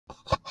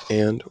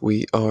And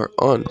we are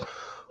on.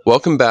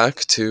 Welcome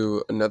back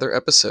to another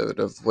episode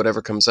of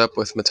Whatever Comes Up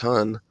with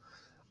Matan.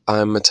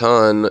 I'm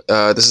Matan.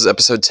 This is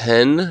episode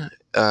 10,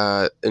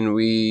 and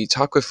we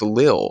talk with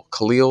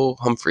Khalil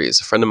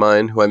Humphreys, a friend of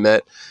mine who I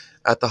met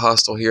at the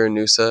hostel here in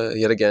Noosa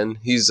yet again.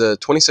 He's a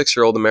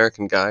 26-year-old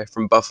American guy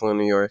from Buffalo,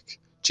 New York.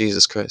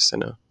 Jesus Christ, I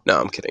know. No,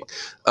 I'm kidding.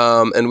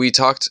 And we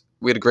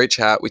had a great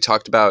chat. We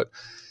talked about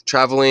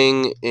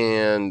traveling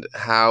and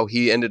how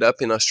he ended up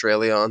in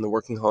Australia on the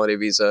working holiday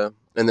visa,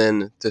 and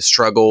then the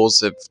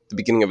struggles of the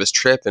beginning of his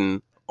trip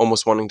and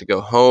almost wanting to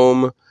go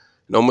home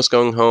and almost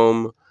going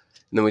home.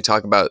 And then we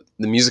talk about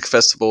the music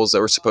festivals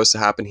that were supposed to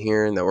happen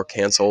here and that were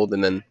canceled,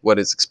 and then what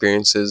his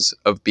experiences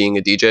of being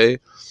a DJ.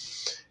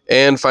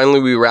 And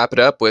finally, we wrap it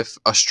up with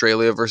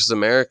Australia versus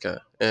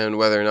America and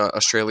whether or not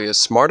Australia is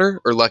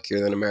smarter or luckier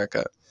than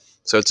America.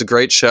 So it's a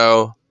great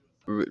show,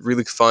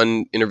 really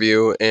fun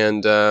interview,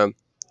 and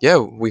yeah,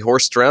 we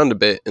horsed around a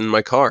bit in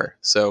my car.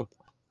 So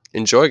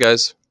enjoy,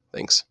 guys.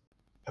 Thanks.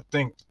 I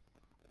think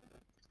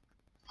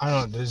I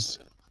don't know.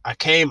 I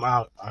came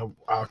out.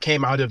 I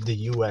came out of the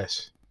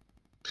U.S.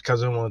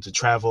 because I wanted to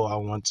travel. I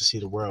wanted to see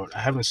the world. I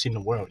haven't seen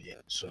the world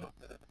yet, so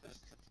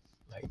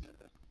like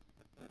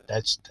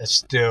that's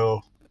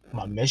still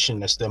my mission.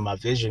 That's still my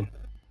vision.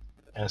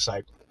 And it's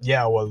like,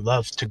 yeah, I would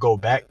love to go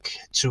back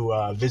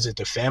to visit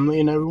the family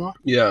and everyone.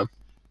 Yeah.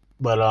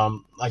 But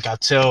like I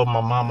tell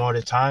my mom all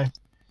the time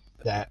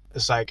that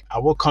it's like I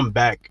will come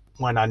back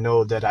when I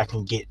know that I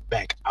can get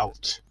back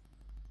out.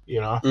 You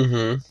know.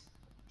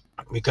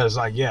 Mm-hmm. Because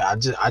like I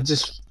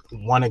just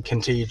want to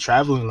continue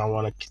traveling. I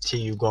want to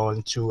continue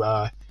going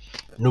to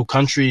new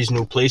countries,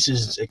 new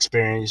places,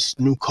 experience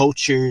new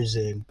cultures,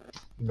 and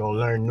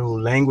learn new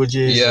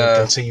languages. Yeah.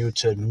 And continue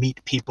to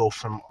meet people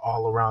from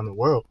all around the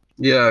world.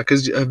 Yeah,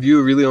 because have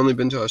you really only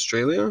been to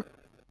Australia?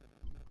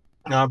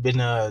 Now I've been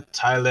to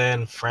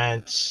Thailand,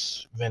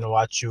 France,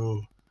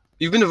 Vanuatu.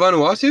 You've been to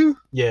Vanuatu?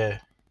 Yeah.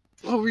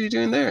 What were you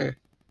doing there?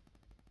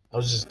 I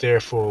was just there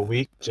for a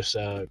week, just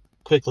a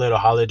quick little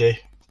holiday.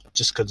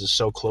 Just because it's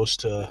so close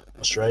to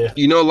Australia.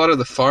 You know, a lot of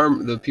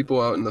the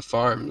people out in the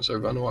farms are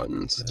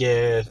Vanuatuans.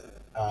 Yeah,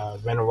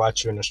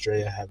 Vanuatu and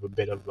Australia have a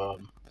bit of a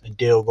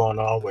deal going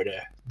on where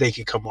they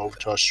can come over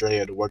to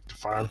Australia to work the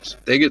farms.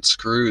 They get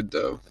screwed,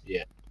 though.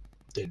 Yeah,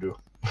 they do.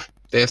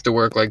 They have to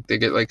work they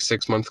get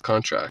 6-month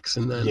contracts,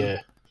 and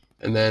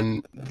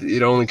then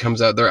it only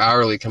comes out, their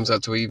hourly comes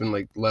out to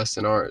even less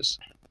than ours.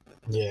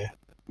 Yeah.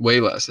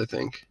 Way less, I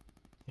think.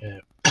 Yeah.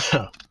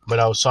 But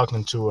I was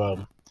talking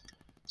to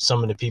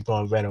some of the people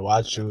in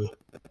Vanuatu,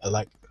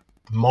 like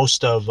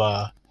most of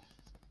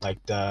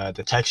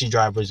the taxi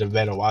drivers in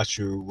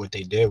Vanuatu, what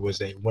they did was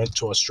they went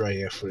to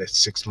Australia for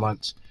 6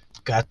 months,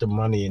 got the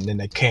money, and then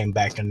they came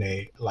back and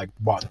they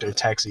bought their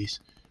taxis.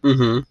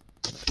 Mm-hmm.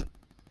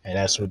 And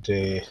that's what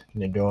they're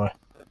doing.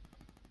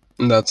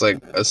 And that's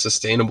a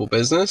sustainable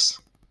business?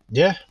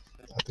 Yeah,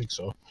 I think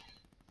so.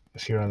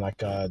 If you're in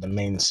the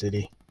main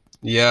city.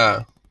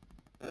 Yeah.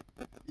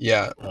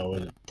 Yeah.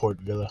 With Port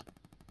Vila.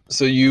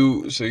 So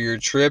your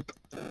trip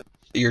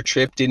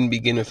didn't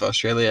begin with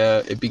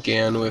Australia, it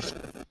began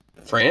with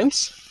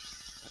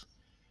France?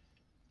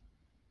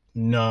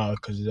 No,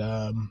 because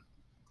I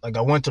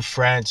went to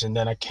France and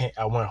then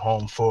I went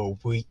home for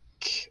a week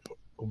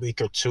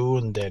or two,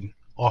 and then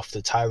off to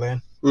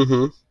Thailand.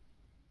 Mm-hmm.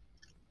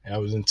 And I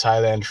was in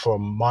Thailand for a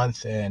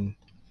month, and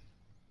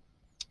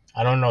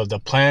I don't know, the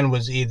plan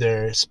was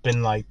either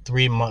spend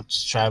 3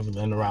 months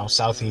traveling around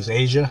Southeast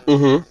Asia,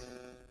 mm-hmm.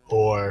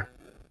 or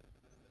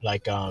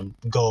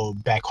go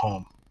back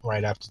home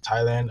right after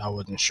Thailand. I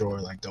wasn't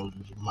sure. Those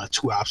were my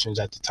two options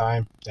at the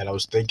time that I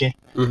was thinking.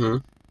 Mm-hmm.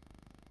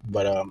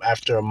 But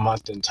after a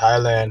month in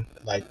Thailand,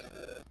 I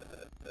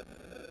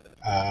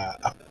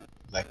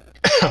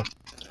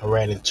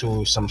ran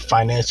into some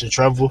financial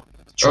trouble.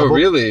 Oh,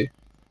 really?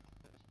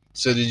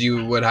 So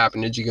what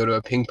happened? Did you go to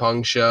a ping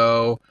pong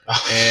show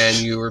and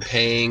you were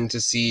paying to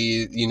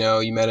see,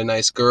 you met a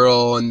nice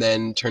girl and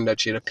then turned out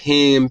she had a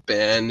pimp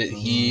and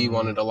he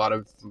wanted a lot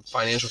of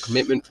financial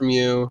commitment from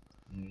you?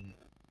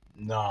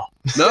 No.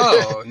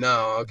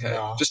 No, okay.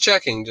 No. Just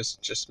checking,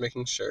 just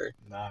making sure.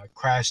 I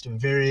crashed a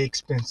very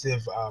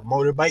expensive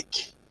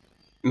motorbike.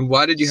 And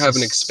why did you have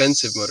an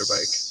expensive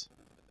motorbike?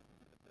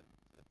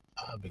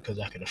 Because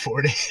I could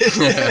afford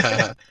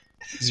it.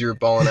 Because you were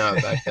balling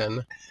out back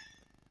then.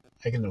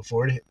 I can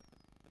afford it.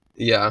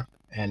 Yeah.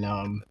 And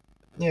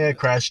I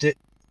crashed it.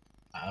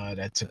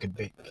 That took a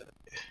big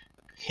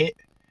hit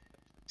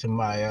to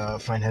my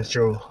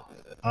financial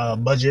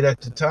budget at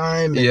the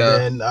time. And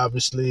then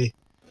obviously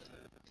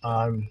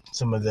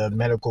some of the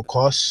medical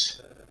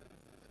costs.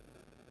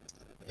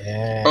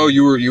 And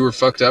you were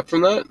fucked up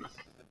from that?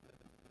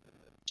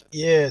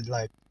 Yeah,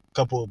 a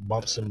couple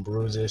bumps and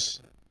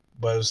bruises.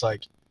 But it was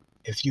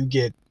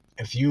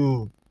if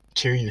you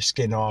tear your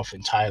skin off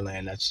in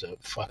Thailand, that's a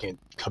fucking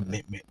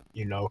commitment,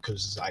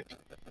 because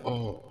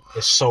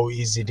it's so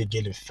easy to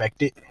get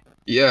infected.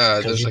 Yeah,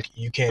 because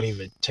you can't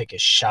even take a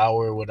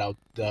shower without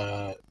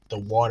the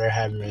water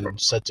having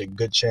such a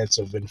good chance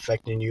of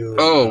infecting you.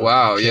 Oh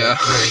wow, yeah.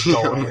 Really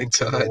go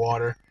into the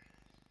water.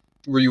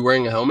 Were you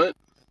wearing a helmet?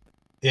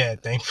 Yeah,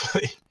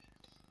 thankfully.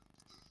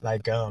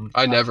 Like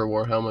I never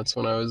wore helmets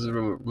when I was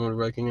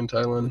motorbiking in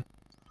Thailand.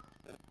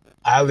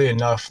 Oddly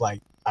enough,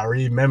 like I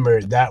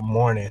remember that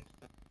morning,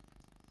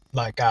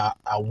 like I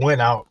went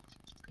out,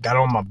 got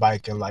on my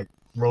bike and like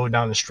rode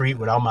down the street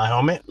without my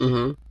helmet,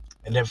 Mm-hmm.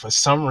 and then for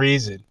some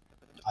reason,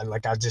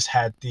 I just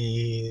had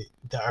the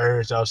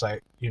urge. I was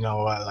like, you know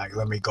what, like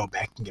let me go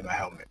back and get my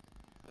helmet.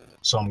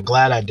 So I'm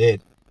glad I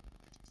did,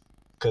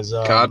 cause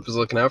God was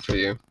looking out for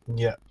you.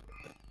 yeah.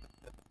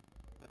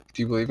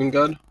 Do you believe in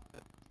God?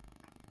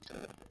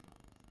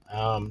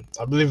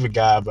 I believe in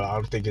God, but I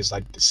don't think it's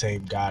like the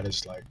same God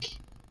as like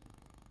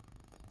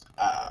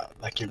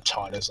you're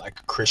taught as like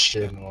a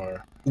Christian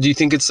or. Do you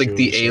think it's like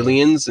the Jewish or-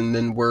 aliens, and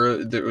then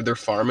they're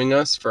farming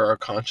us for our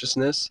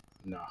consciousness?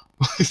 No.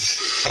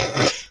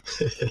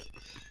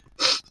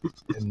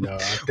 No, I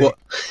think Well,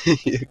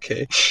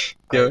 okay.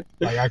 Yeah.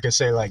 like I could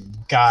say like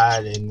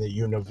God and the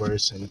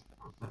universe, and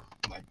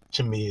like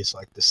to me it's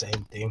like the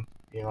same thing,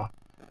 you know.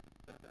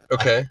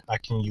 Okay. I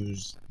can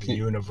use the Can-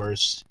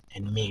 universe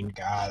and mean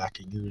God. I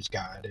can use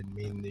God and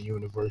mean the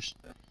universe.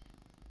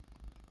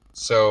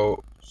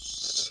 So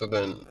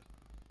then,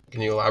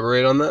 can you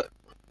elaborate on that?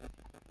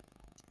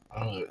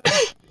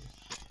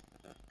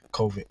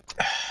 COVID.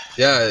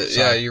 Yeah,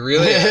 Sorry. you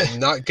really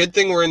not. Good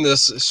thing we're in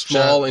this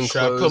small Should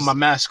I enclosed. put my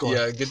mask on?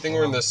 Yeah, good thing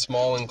we're in this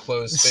small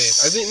enclosed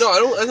space. I think no,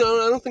 I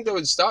don't think that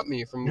would stop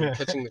me from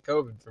catching the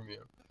COVID from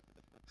you,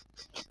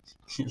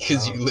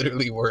 because you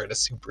literally were at a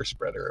super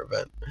spreader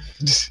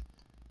event.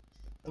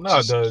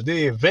 No,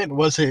 the event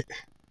wasn't.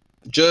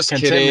 Just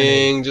Contaminated.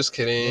 kidding, just The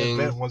kidding.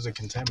 event wasn't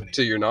contaminated.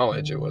 To your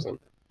knowledge, it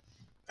wasn't.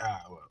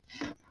 Well,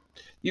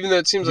 Even though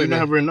it seems you like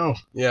never know.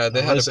 yeah, they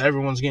Unless had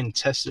everyone's getting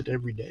tested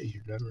every day,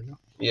 you never know.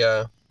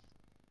 yeah.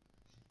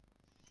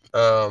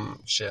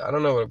 Shit, I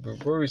don't know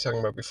what were we talking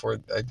about before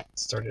I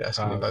started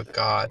asking you about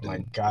God and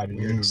Like God and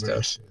weird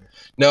universe. stuff.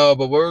 No,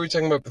 but what were we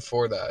talking about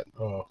before that?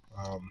 Oh,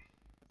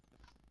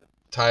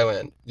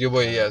 Thailand.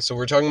 Yeah. So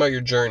we're talking about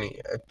your journey.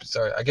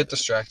 Sorry, I get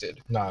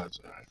distracted. no, it's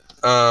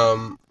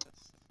alright.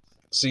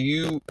 So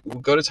you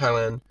go to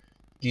Thailand,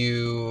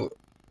 you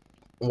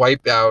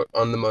wipe out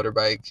on the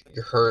motorbike,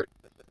 you're hurt,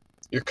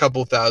 you're a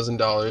couple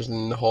 $1,000s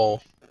in the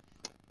hole.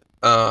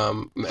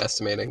 I'm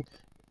estimating,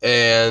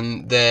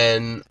 and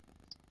then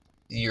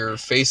you're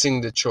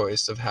facing the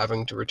choice of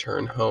having to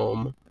return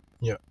home.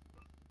 Yeah.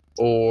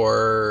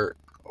 Or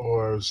it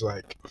was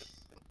like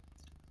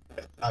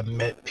I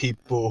met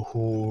people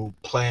who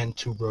planned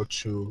to go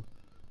to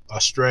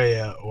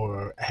Australia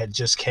or had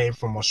just came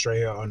from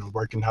Australia on a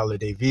working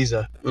holiday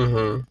visa,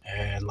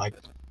 and like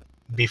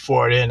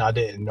before then I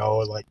didn't know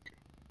like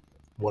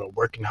what a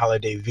working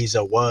holiday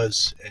visa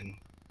was and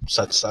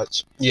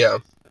such. Yeah.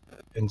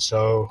 And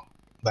so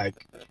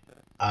like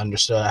I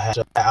understood I had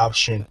that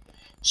option,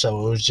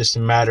 so it was just a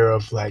matter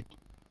of like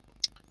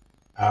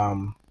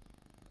am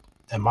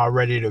I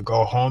ready to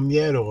go home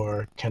yet,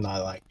 or can I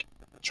like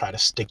try to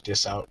stick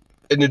this out?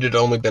 And it had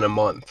only been a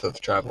month of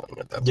traveling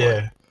at that point.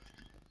 Yeah.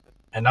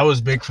 And that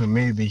was big for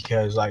me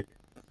because like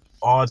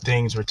all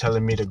things were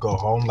telling me to go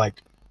home.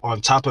 Like on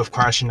top of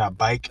crashing that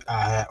bike,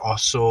 I had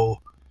also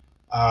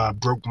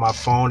broke my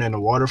phone in a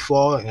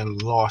waterfall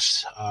and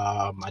lost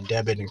my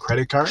debit and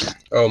credit card.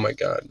 Oh my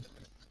God.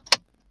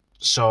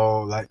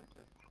 So like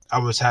I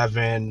was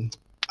having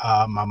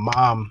my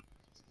mom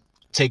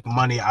take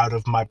money out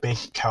of my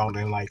bank account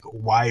and like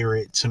wire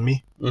it to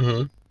me,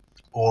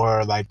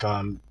 or like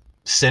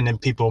sending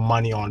people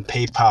money on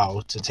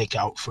PayPal to take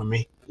out for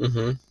me.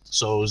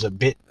 So it was a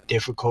bit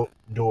difficult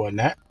doing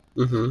that.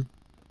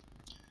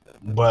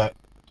 But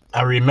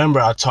I remember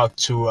I talked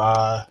to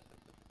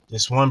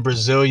this one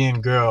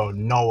Brazilian girl,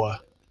 Noah,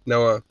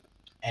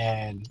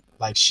 and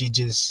like she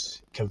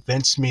just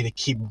convinced me to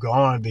keep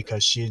going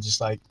because she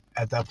just like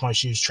at that point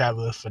she was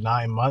traveling for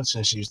 9 months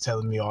and she was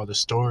telling me all the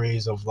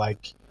stories of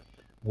like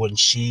when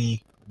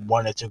she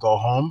wanted to go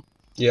home.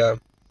 Yeah.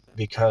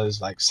 Because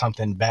like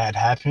something bad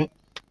happened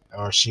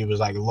or she was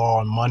like low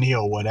on money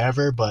or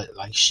whatever, but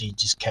like she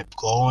just kept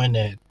going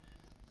and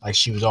like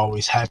she was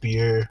always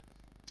happier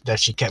that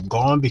she kept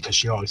going because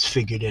she always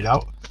figured it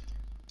out.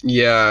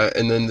 Yeah,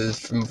 and then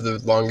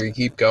the longer you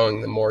keep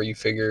going, the more you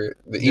figure,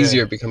 the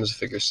easier it becomes to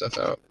figure stuff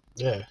out.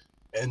 Yeah.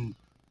 And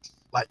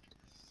like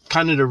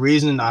kind of the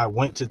reason I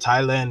went to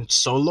Thailand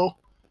solo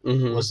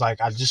was like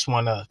I just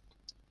want to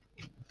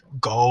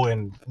go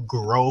and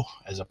grow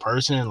as a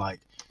person and like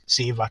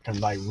see if I can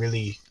like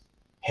really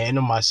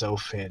handle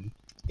myself in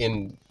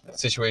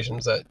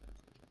situations that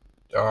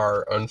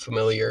are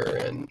unfamiliar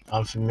and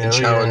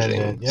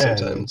challenging. And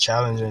sometimes. And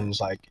challenging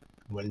is like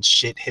when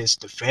shit hits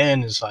the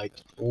fan, it's like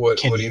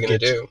what are you gonna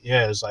do?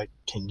 Yeah, it's like,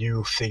 can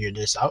you figure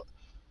this out?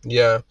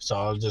 Yeah. So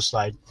I was just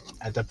like,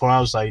 at that point I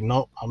was like,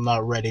 nope, I'm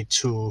not ready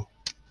to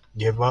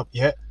give up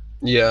yet.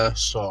 Yeah.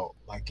 So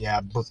like I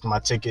booked my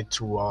ticket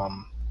to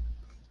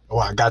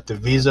I got the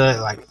visa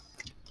like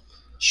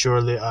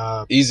surely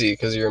easy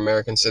because you're an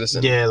American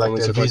citizen. Yeah, like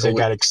the visa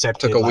got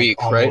accepted. Took a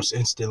week, almost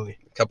instantly.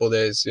 A couple of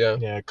days, yeah.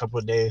 Yeah, a couple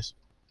of days.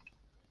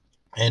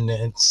 And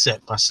then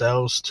set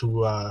myself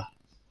to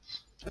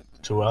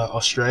to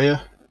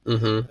Australia.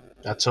 Mm-hmm.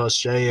 Got to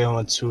Australia,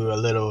 went to a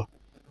little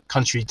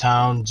country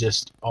town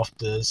just off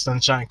the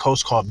Sunshine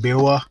Coast called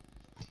Birwa.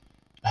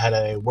 I had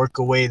a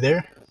workaway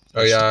there.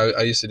 Oh yeah,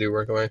 I used to do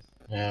Workaway.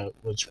 Yeah,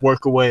 which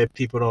workaway, if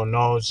people don't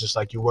know, is just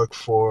like you work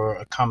for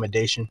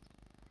accommodation.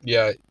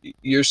 Yeah,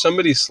 you're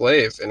somebody's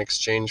slave in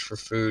exchange for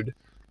food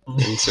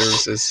and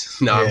services.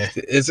 No, Yeah.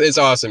 it's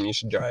awesome. You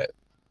should try it.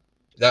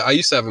 I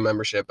used to have a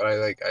membership, but I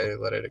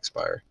let it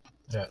expire.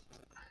 Yeah.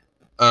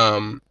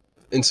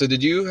 And so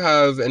did you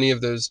have any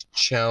of those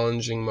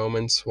challenging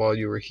moments while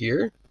you were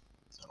here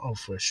Oh,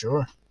 for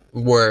sure.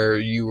 where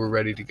you were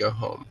ready to go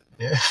home?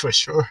 Yeah, for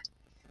sure.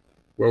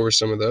 What were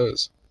some of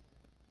those?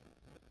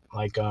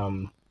 Like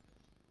when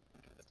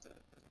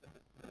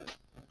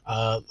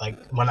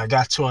I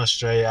got to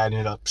Australia, I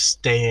ended up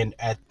staying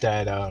at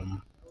that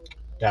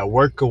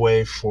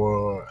workaway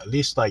for at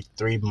least like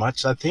 3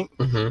 months, I think.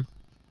 Mm-hmm.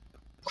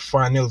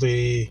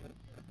 Finally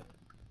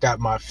got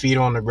my feet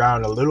on the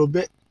ground a little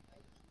bit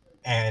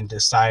and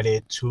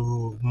decided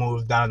to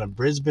move down to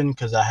Brisbane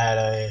because I had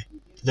a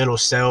little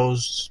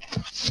sales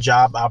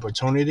job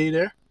opportunity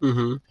there,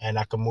 Mm-hmm. and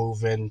I could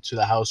move into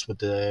the house with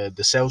the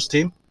sales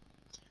team.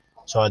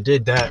 So I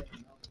did that.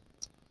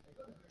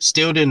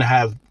 Still didn't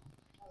have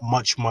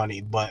much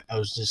money, but I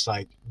was just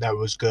like, that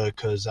was good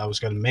because I was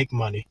going to make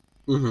money.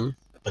 Mm-hmm.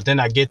 But then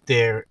I get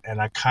there and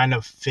I kind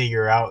of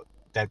figure out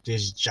that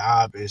this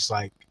job is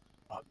like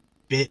a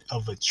bit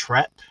of a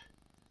trap,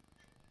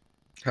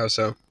 How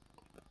so?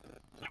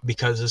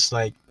 because it's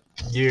like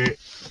you're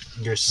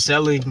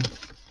selling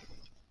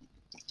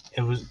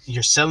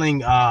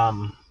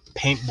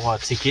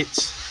paintball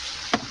tickets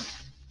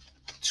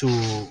to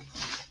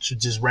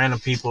just random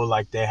people.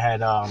 Like they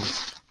had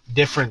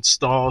different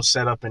stalls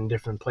set up in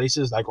different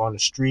places, like on the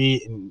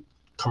street and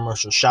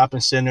commercial shopping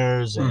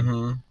centers and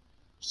Mm-hmm.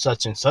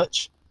 such and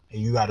such.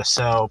 And you got to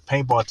sell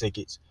paintball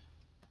tickets,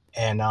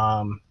 and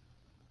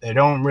they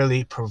don't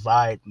really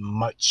provide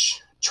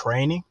much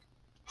training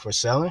for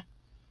selling.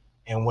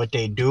 And what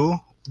they do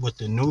with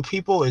the new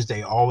people is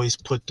they always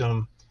put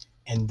them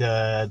in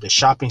the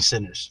shopping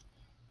centers.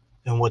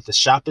 And with the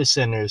shopping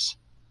centers,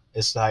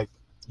 it's like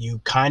you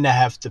kind of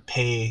have to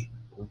pay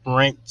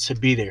rent to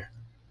be there.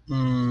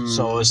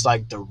 So it's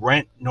like the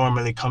rent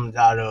normally comes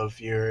out of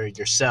your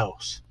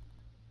sales.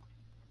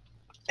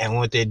 And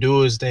what they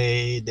do is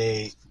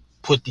they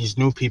put these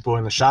new people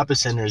in the shopping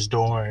centers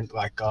during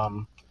like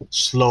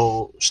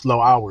slow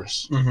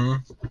hours. Mm-hmm.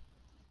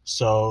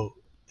 So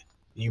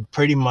you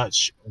pretty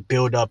much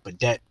build up a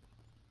debt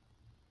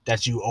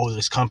that you owe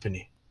this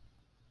company.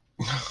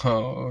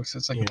 Oh, so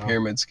it's like You a know.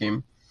 pyramid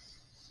scheme.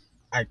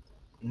 I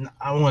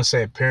don't want to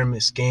say a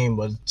pyramid scheme,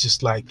 but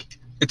just like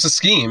It's a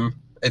scheme.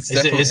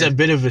 It's a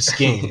bit of a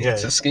scheme. Yeah,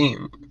 It's a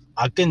scheme.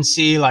 I can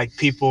see like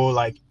people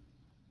like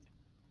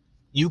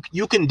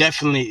you can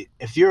definitely,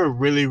 if you're a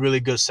really really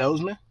good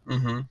salesman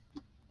Mm-hmm.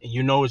 and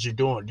you know what you're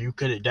doing, you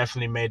could have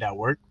definitely made that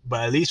work.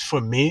 But at least for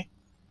me,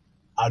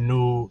 I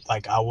knew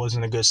like I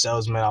wasn't a good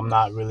salesman. I'm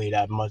not really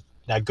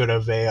that good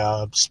of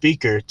a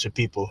speaker to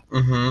people.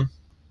 Mm-hmm.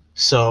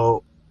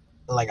 So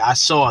like I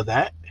saw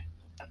that,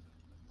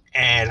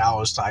 and I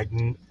was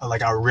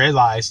like I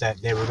realized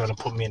that they were gonna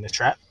put me in the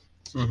trap.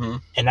 Mm-hmm.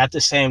 And at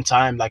the same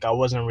time, like I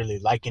wasn't really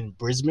liking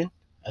Brisbane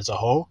as a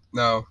whole.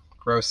 No,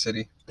 gross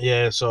city.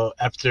 Yeah, so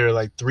after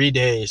like 3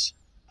 days,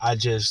 I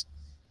just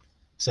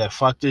said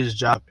fuck this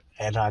job,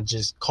 and I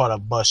just caught a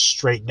bus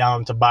straight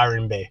down to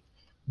Byron Bay.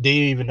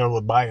 Didn't even know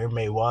what Byron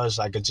Bay was.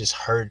 Like I just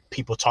heard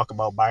people talk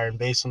about Byron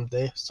Bay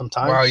sometimes.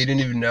 Wow, you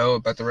didn't even know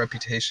about the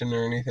reputation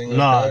or anything like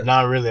No, that?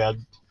 not really.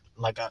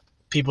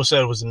 People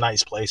said it was a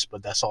nice place,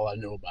 but that's all I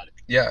knew about it.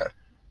 Yeah.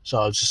 So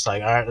I was just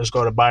like, all right, let's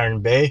go to Byron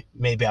Bay.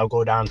 Maybe I'll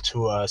go down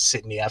to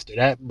Sydney after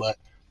that. But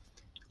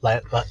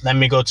let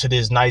me go to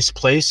this nice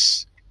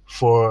place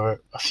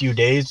for a few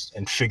days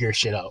and figure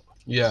shit out.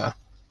 Yeah.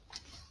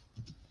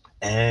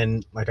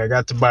 And like I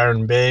got to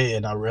Byron Bay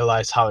and I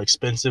realized how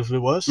expensive it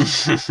was.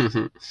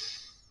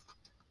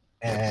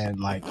 And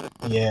like,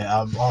 yeah,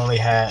 I've only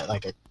had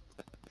like a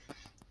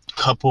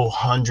couple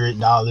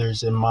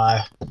 $100 in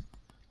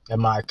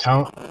my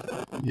account.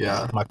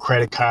 Yeah. My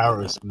credit card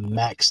was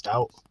maxed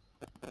out.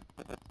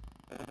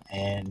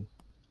 And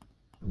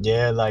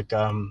yeah, like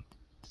I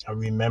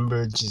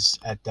remember just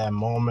at that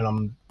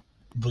moment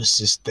was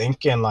just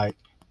thinking like,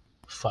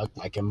 fuck,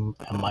 like it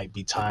might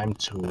be time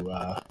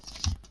to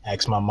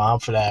ask my mom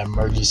for that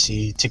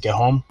emergency ticket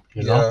home,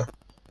 you know? Yeah.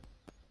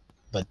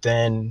 But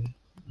then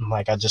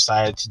like I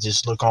decided to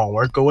just look on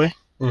Workaway.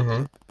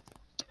 Mm-hmm.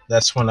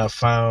 That's when I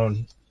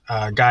found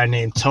a guy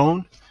named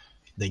Tone,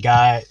 the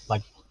guy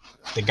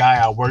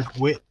I work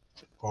with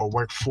or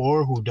work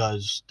for, who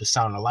does the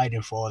sound and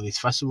lighting for all these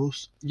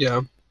festivals.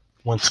 Yeah.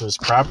 Went to his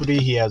property.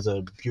 He has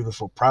a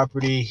beautiful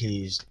property.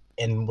 He's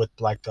in with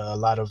like a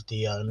lot of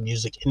the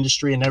music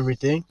industry and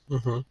everything.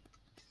 Mm-hmm.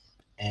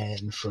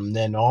 And from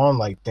then on,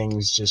 like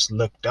things just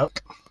looked up.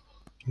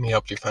 And he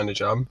helped you find a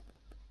job?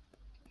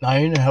 No,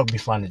 he didn't help me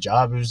find a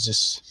job. It was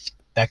just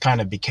that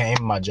kind of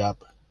became my job.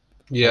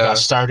 Yeah. Like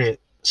I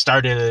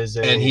started as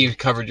a... And he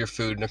covered your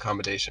food and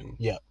accommodation.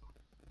 Yeah.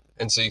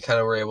 And so you kind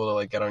of were able to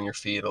like get on your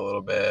feet a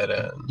little bit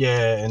and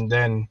Yeah, and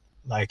then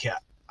like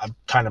I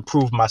kind of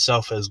proved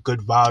myself as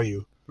good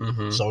value.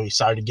 mm-hmm. So he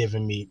started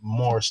giving me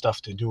more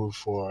stuff to do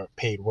for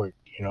paid work,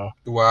 you know.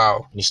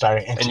 Wow. And he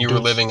started And you were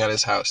living at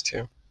his house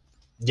too.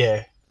 Yeah,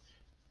 it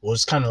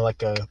was kind of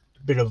like a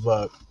bit of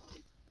a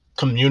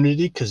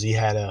community because he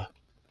had a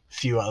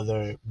few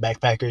other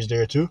backpackers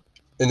there too.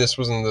 And this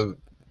was in the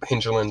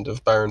hinterland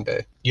of Byron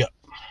Bay. Yep.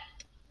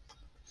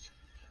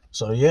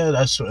 So yeah,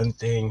 that's when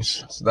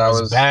things So that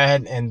was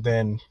bad, and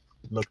then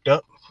looked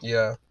up.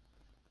 Yeah.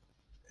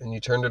 And you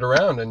turned it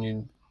around, and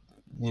you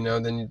know,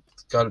 then you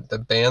got the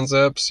bands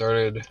up,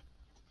 started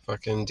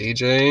fucking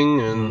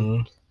DJing,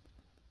 and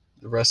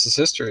the rest is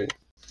history.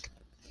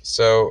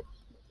 So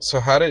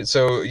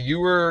you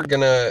were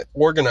gonna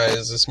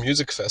organize this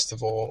music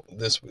festival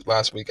this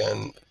last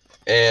weekend,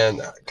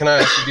 and can I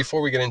ask you,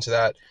 before we get into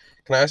that,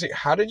 can I ask you,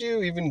 how did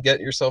you even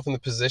get yourself in the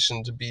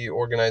position to be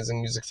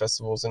organizing music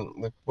festivals, and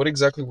like, what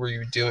exactly were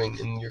you doing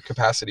in your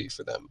capacity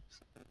for them?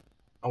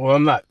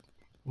 Well, I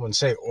wouldn't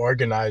say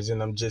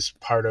organizing. I'm just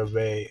part of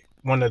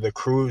one of the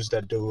crews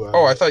that do.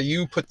 I thought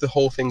you put the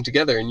whole thing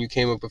together and you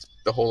came up with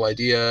the whole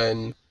idea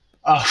and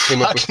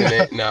came up with the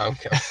name. No, I'm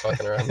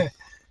fucking around.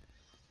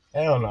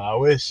 Hell no, I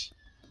wish.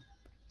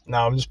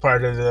 No, I'm just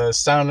part of the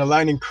Sound and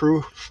Lighting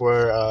crew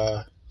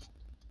for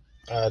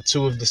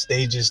two of the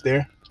stages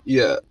there.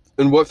 Yeah.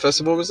 And what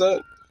festival was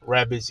that?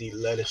 Rabbits Eat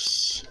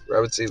Lettuce.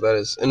 Rabbits Eat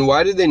Lettuce. And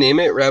why did they name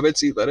it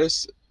Rabbits Eat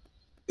Lettuce?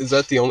 Is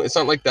that the only... It's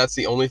not like that's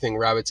the only thing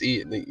rabbits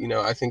eat. You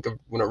know, I think of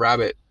when a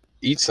rabbit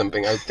eats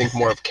something, I think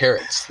more of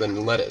carrots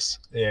than lettuce.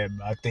 Yeah,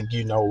 I think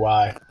you know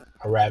why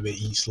a rabbit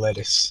eats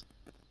lettuce.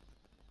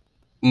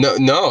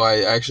 No,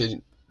 I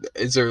actually...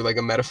 Is there like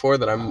a metaphor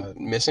that I'm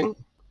missing?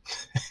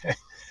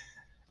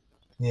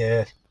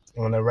 Yeah,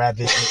 when a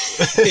rabbit...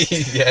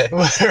 Yeah.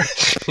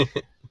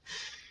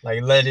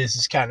 Like lettuce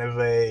is kind of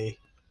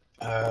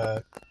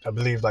I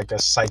believe like a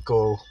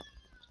psychoactive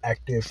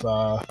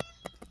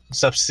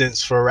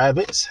substance for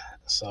rabbits.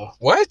 So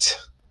what?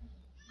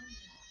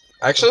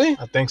 Actually,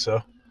 I think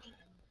so.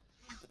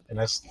 And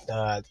that's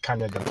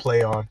kind of the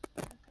play on,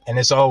 and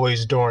it's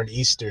always during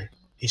Easter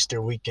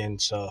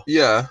weekend. So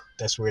yeah,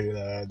 that's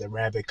where the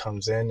rabbit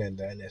comes in, and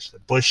then it's the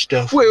bush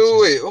stuff.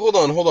 Wait, hold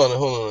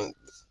on.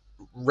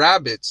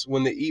 Rabbits,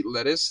 when they eat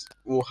lettuce,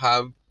 will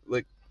have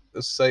like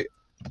a sight.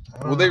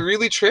 Will they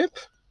really trip?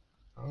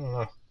 I don't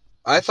know.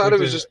 I thought it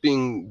was just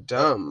being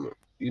dumb,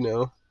 you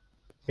know.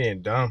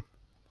 Being dumb.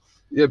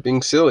 Yeah,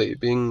 being silly,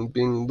 being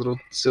little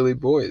silly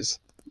boys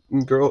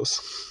and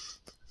girls.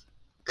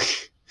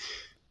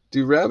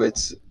 Do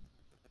rabbits?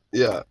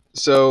 Yeah.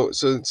 So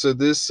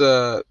this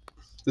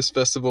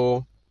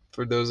festival,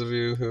 for those of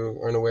you who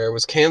aren't aware,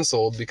 was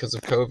canceled because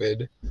of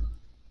COVID.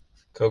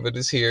 COVID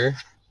is here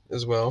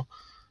as well,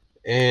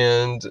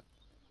 and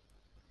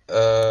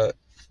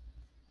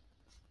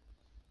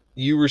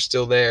you were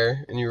still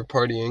there and you were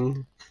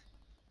partying.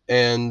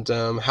 And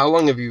how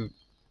long have you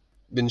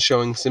been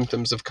showing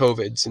symptoms of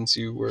COVID since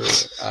you were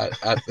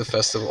at the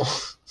festival?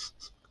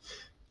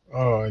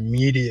 Oh,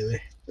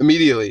 immediately.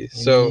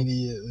 So,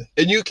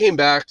 and you came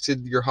back to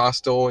your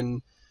hostel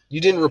and you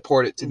didn't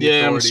report it to the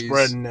authorities. Yeah, I'm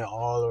spreading it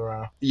all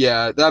around.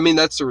 Yeah, I mean,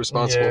 that's the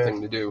responsible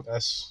thing to do.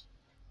 That's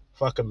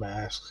fuck a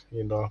mask,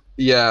 you know.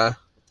 Yeah.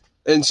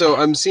 And so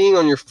I'm seeing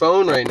on your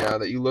phone right now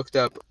that you looked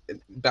up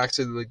back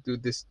to like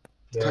this.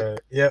 Yeah.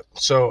 Yep.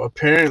 So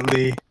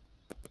apparently,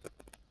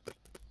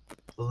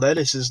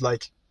 lettuce is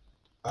like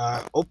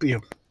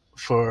opium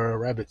for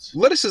rabbits.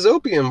 Lettuce is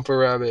opium for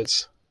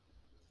rabbits.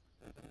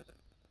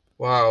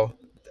 Wow.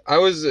 I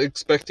was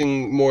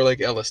expecting more like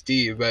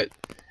LSD, but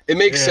it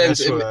makes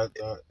sense.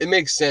 It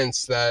makes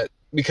sense that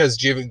because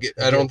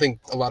I don't think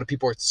a lot of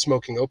people are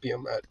smoking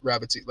opium at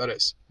Rabbits Eat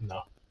Lettuce.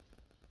 No.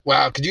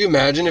 Wow, could you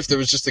imagine if there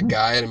was just a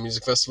guy at a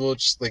music festival,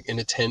 just like in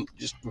a tent,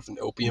 just with an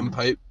opium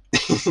pipe,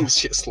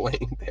 just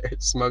laying there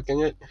smoking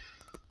it?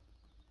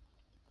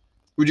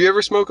 Would you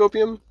ever smoke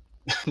opium?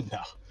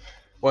 No.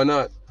 Why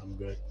not? I'm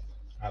good.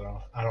 I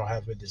don't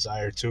have a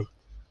desire to.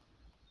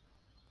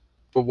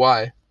 But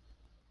why?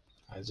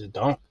 I just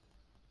don't.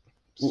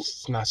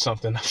 It's not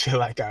something I feel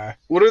like I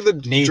what are the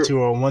need to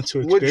or want to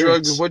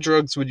experience. What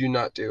drugs would you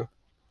not do?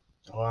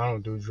 Oh, I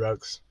don't do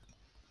drugs.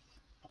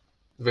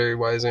 Very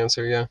wise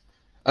answer, yeah.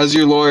 As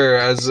your lawyer,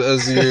 I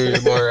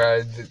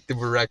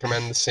would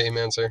recommend the same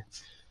answer.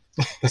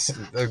 That's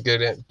a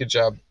good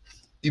job.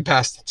 You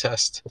passed the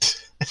test.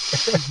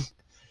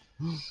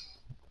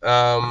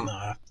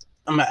 Nah,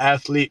 I'm an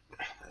athlete.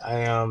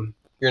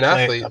 You're an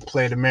athlete. I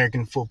played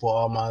American football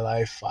all my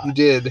life. You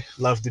did.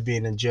 Love to be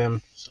in the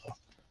gym. So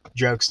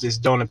drugs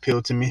just don't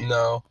appeal to me.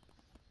 No.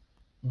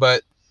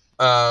 But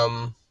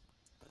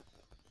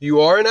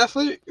you are an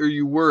athlete or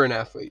you were an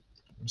athlete?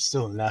 I'm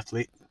still an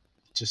athlete,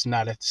 just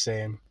not at the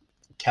same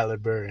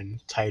caliber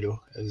and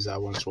title as I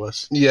once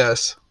was.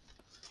 Yes.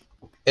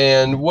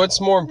 And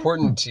what's more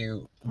important to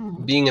you,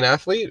 being an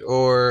athlete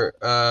or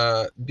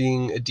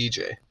being a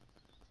DJ?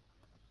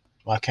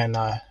 Why can't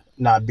I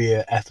not be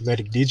an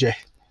athletic DJ?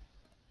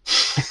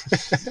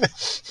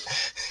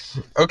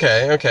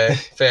 Okay.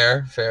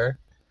 Fair.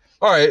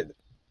 All right.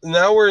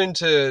 Now we're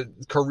into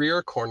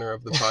career corner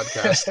of the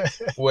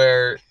podcast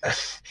where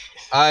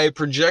I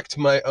project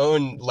my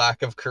own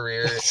lack of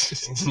career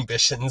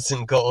ambitions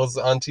and goals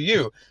onto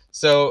you.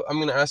 So I'm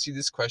going to ask you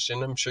this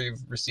question. I'm sure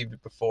you've received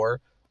it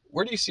before.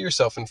 Where do you see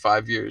yourself in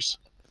 5 years?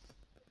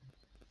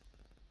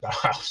 The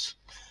house.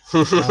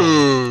 You're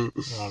I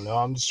don't know.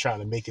 I'm just trying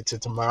to make it to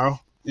tomorrow.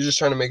 just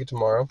trying to make it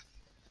tomorrow?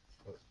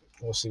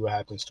 We'll see what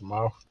happens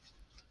tomorrow.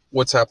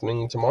 What's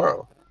happening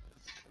tomorrow?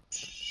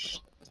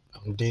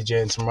 I'm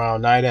DJing tomorrow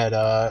night at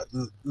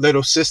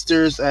Little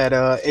Sisters at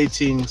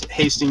 18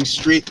 Hastings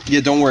Street.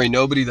 Yeah, don't worry.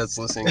 Nobody that's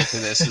listening to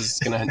this is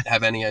going to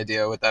have any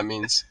idea what that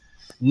means.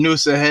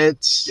 Noosa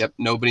Heads. Yep,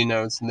 nobody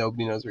knows.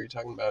 Nobody knows what you're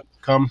talking about.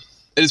 Come.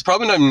 It is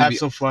probably not going to Have be.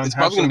 some fun. It's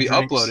probably going to be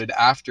drinks. uploaded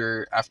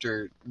after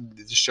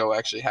the show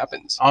actually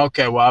happens.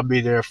 Okay, well, I'll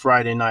be there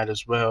Friday night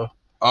as well.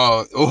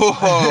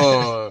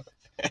 Oh.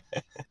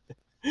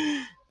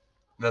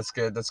 That's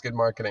good. That's good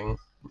marketing.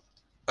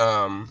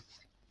 You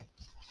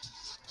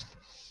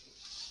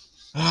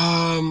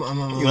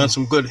want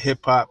some good hip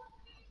hop,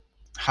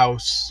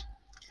 house,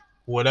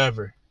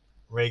 whatever,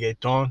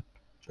 reggaeton.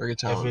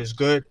 If it's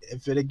good,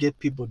 if it'll get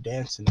people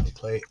dancing, I'll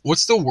play it.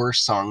 What's the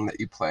worst song that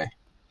you play?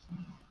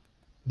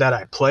 That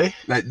I play?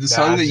 The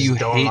song that you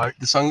hate. Like.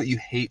 The song that you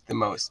hate the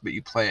most, but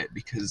you play it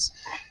because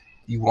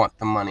you want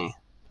the money.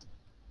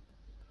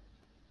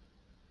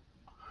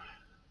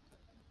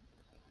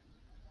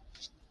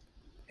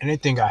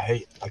 Anything I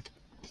hate, like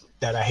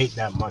that I hate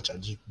that much, I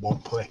just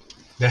won't play.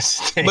 That's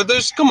the thing. But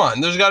there's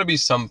got to be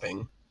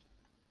something.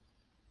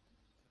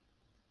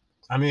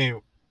 I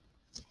mean,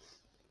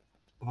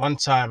 one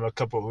time a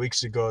couple of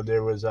weeks ago,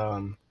 there was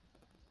a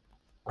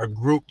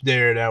group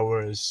there that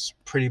was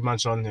pretty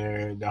much on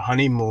the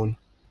honeymoon.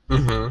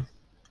 Mm-hmm.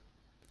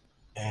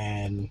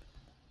 And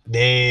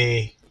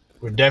they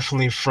were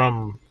definitely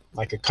from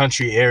like a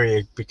country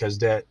area because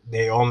that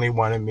they only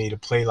wanted me to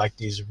play like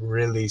these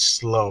really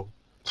slow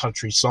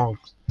country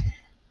songs.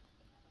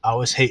 I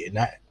was hating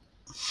that.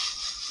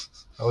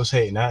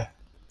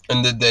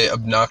 And did they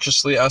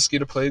obnoxiously ask you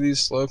to play these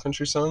slow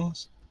country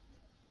songs?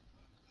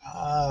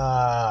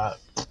 Nah,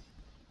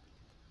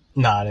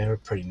 they were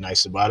pretty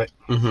nice about it.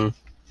 Mm-hmm.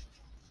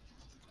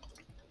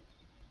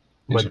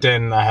 But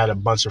then I had a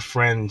bunch of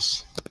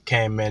friends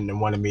came in and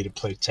wanted me to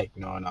play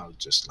techno, and I was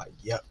just like,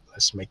 yep,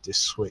 let's make this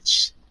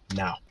switch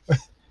now.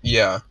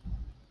 Yeah.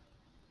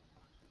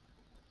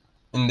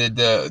 And did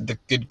the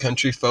good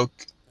country folk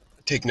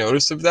take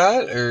notice of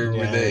that, or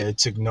were they? They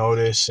took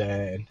notice,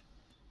 and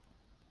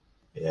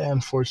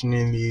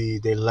unfortunately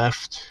they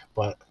left.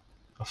 But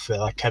I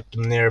feel I kept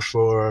them there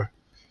for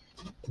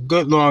a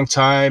good long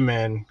time,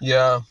 and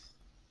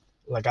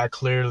like I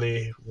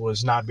clearly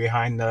was not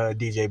behind the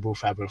DJ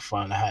booth having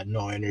fun. I had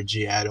no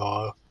energy at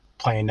all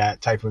playing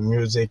that type of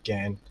music,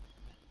 and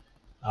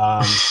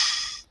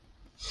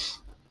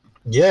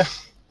yeah.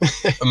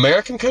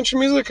 American country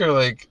music or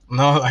like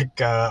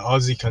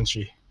Aussie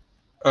country.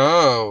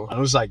 Oh, it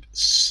was like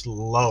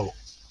slow.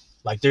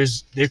 Like there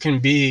can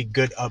be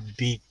good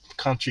upbeat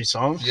country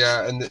songs.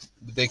 Yeah, and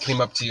they came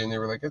up to you and they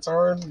were like, "It's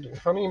our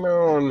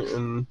honeymoon,"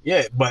 and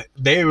yeah, but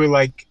they were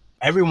like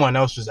everyone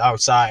else was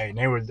outside, and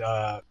they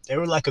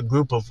were like a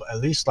group of at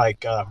least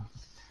like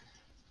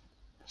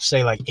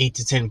say like 8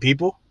 to 10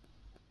 people.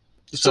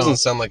 This doesn't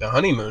sound like a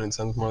honeymoon. It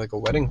sounds more like a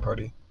wedding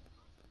party.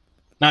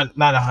 Not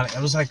a honey.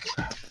 It was like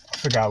I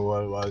forgot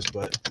what it was,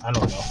 but I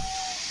don't know.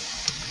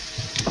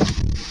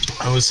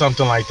 It was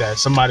something like that.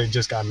 Somebody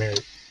just got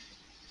married,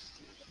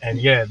 and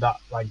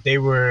they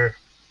were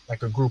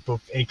like a group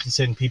of 8 to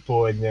 10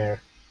 people in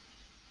there,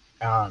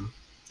 and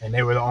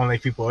they were the only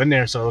people in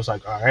there. So it was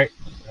like, all right,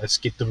 let's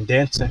get them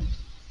dancing.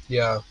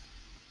 Yeah.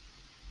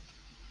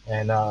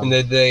 And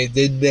did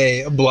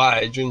they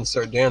oblige and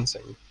start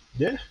dancing?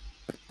 Yeah,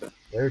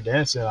 they were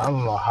dancing. I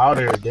don't know how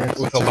they were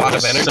dancing with a lot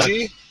of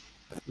energy.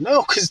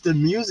 No, because the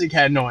music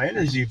had no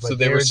energy. But so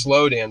they were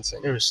slow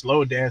dancing. They were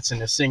slow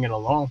dancing and singing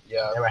along.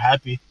 Yeah. They were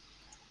happy.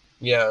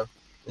 Yeah.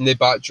 And they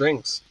bought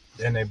drinks.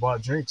 And they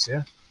bought drinks,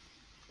 yeah.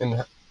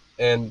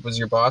 And was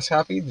your boss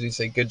happy? Did he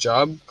say, "Good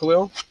job,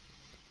 Khalil"?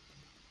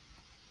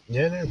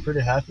 Yeah, they were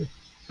pretty happy.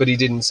 But he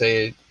didn't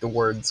say the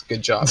words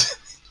 "good job."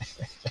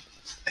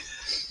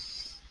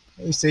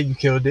 He said you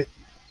killed it.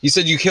 You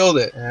said you killed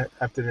it.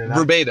 After the night.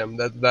 Verbatim.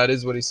 That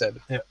is what he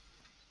said. Yeah.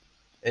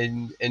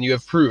 And you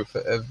have proof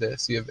of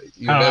this. You have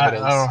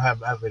evidence. I don't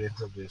have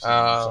evidence of this.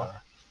 Sorry.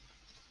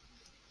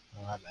 I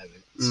don't have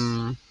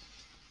evidence.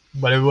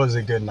 But it was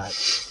a good night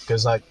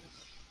because like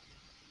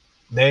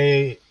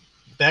that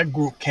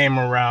group came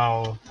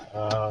around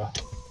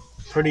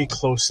pretty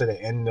close to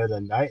the end of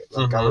the night.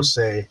 Like I would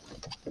say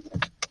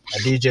a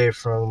DJ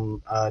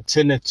from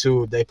 10 to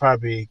 2, they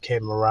probably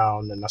came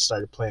around and I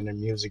started playing their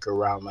music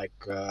around like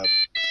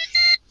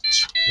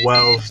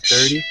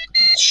 12:30.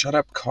 Shut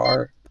up,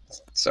 car.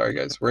 Sorry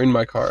guys, we're in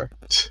my car.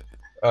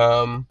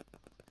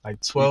 Like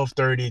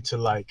 12:30 to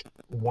like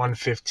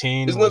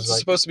 1:15. Isn't that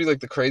supposed to be like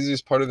the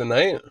craziest part of the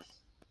night?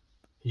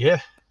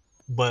 Yeah,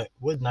 but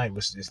what night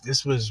was this?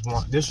 This was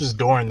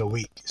during the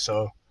week,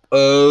 so I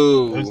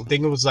Oh.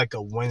 think it was like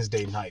a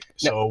Wednesday night,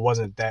 so it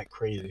wasn't that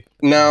crazy.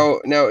 Now,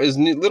 is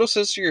Little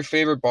Sister your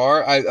favorite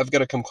bar? I've got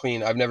to come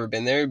clean. I've never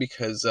been there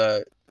because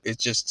it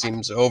just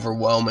seems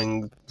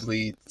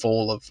overwhelmingly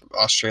full of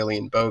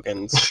Australian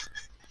bogans.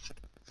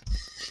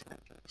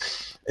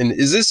 And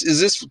is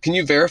this? Can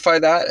you verify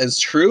that as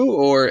true,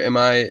 or am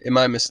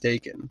I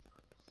mistaken?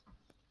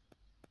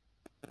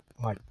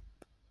 Like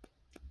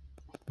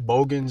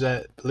Bogans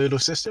at Little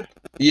Sister?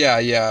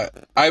 Yeah.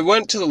 I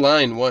went to the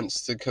line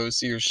once to go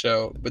see your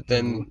show, but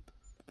then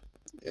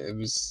I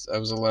was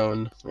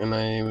alone, and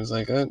I was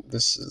like,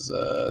 this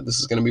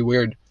is gonna be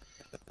weird.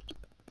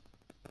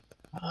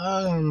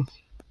 Not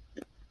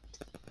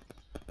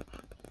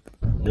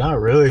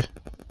really.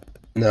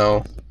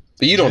 No,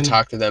 but you don't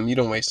talk to them. You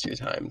don't waste your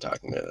time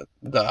talking to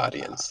the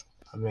audience.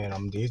 I mean,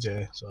 I'm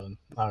DJ, so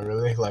not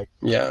really. Like,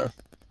 yeah.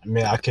 I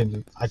mean, I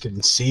can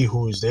see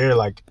who's there,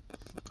 like,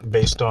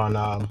 based on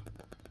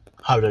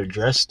how they're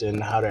dressed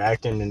and how they're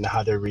acting and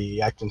how they're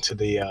reacting to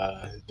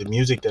the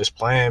music that's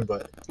playing.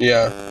 But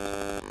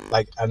yeah,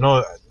 like I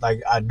know,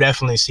 like I've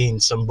definitely seen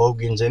some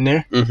bogans in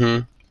there.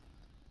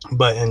 Mm-hmm.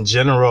 But in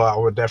general, I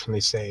would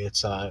definitely say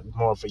it's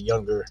more of a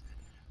younger,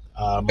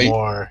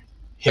 more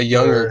hipper, a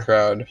younger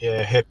crowd.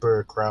 Yeah,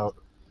 hipper crowd.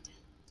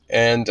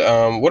 And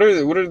what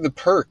are the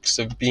perks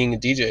of being a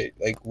DJ?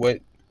 Like, what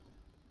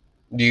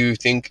do you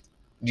think?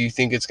 Do you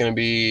think it's going to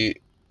be?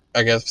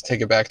 I guess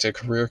take it back to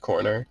Career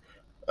Corner.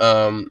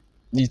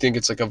 Do you think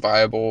it's like a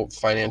viable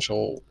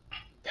financial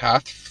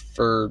path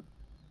for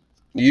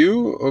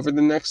you over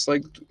the next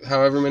like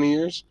however many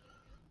years,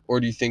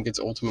 or do you think it's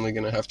ultimately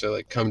going to have to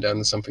like come down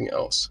to something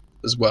else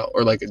as well,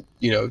 or like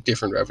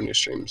different revenue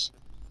streams?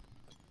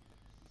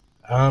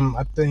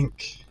 I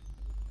think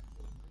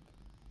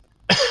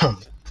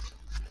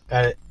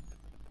at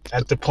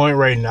the point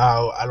right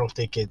now, I don't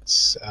think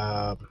it's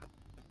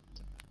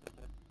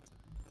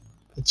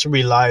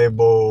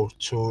reliable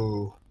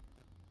to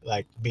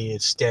like be a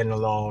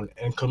standalone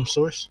income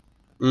source.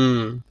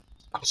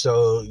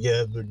 So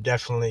yeah, we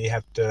definitely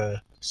have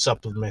to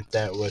supplement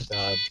that with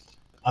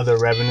other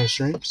revenue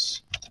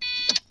streams.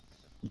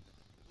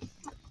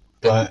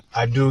 But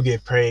I do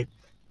get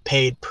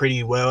paid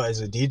pretty well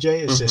as a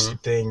DJ. It's just the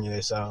thing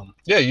is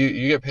yeah,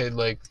 you get paid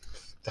like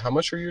how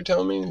much were you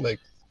telling me? Like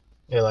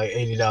like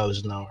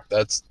 $80 an hour.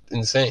 That's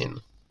insane.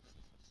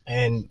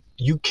 And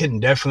you can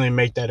definitely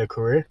make that a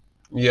career.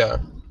 Yeah.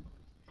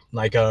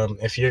 Like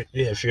if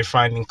you're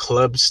finding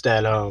clubs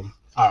that are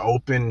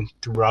open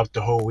throughout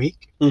the whole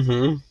week,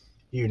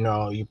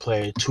 you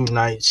play 2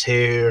 nights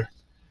here,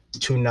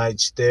 2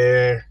 nights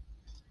there,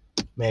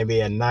 maybe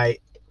a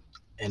night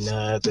in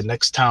the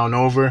next town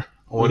over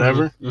or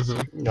whatever.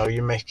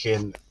 You're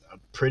making a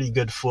pretty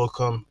good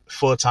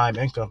full-time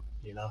income,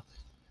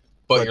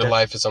 But your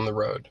life is on the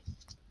road.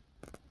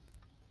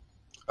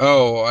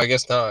 Oh, I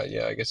guess not.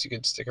 Yeah, I guess you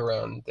could stick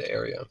around the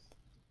area.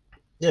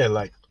 Yeah,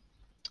 like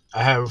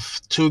I have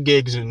 2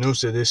 gigs in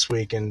Noosa this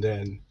week, and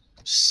then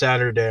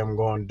Saturday I'm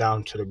going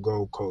down to the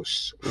Gold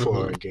Coast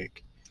for a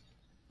gig.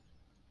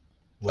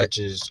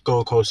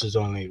 Gold Coast is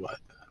only what, an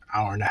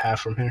hour and a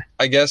half from here.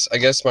 I guess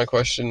my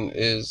question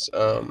is,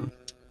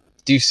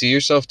 do you see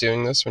yourself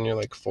doing this when you're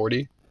like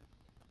 40?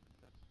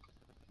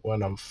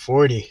 When I'm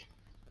 40,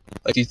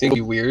 like, do you think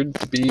it'd be weird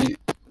to be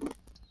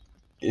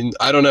in?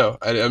 I don't know.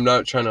 I'm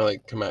not trying to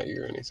like come at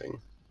you or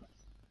anything.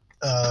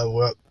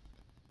 Well,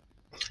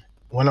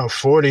 when I'm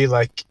 40,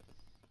 like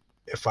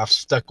if I've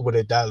stuck with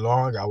it that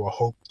long, I will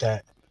hope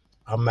that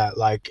I'm at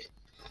like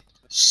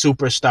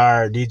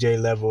superstar DJ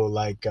level,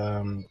 like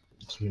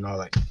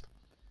like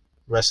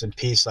rest in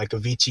peace, like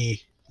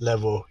Avicii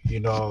level,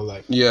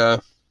 like yeah.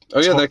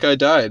 Oh yeah, that guy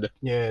died.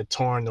 Yeah,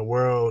 touring the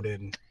world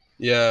and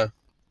yeah,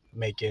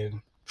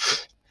 making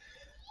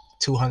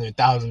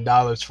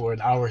 $200,000 for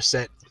an hour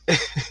set.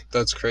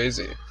 That's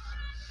crazy.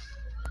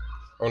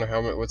 I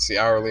wonder what's the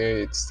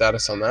hourly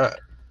status on that.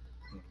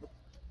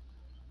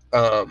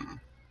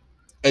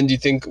 And do you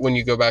think when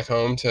you go back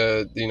home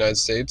to the United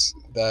States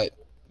that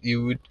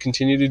you would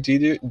continue to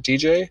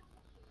DJ?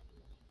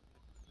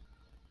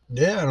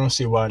 Yeah, I don't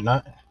see why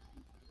not.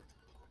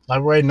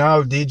 Like right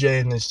now,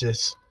 DJing is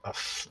just a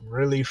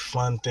really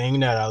fun thing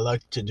that I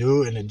like to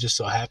do, and it just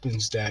so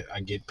happens that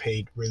I get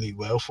paid really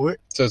well for it.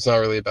 So it's not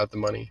really about the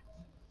money.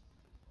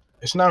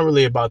 It's not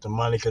really about the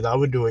money because I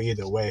would do it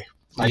either way.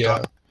 Like,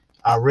 yeah.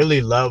 I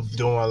really love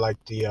doing like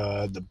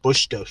the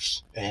bush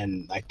stuffs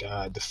and like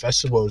the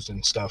festivals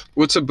and stuff.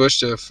 What's a bush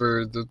stuff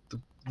for the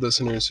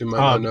listeners who might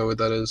not know what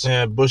that is?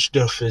 Yeah, bush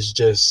stuff is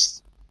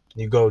just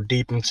you go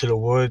deep into the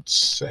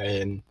woods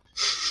and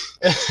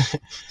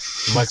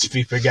much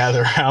people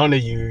gather around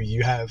and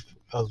you have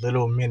a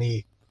little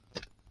mini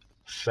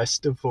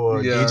festival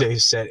or DJ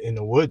set in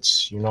the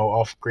woods,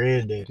 off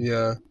grid. And,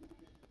 yeah.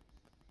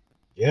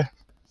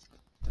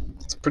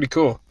 It's pretty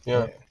cool.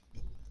 Yeah.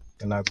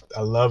 And I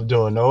love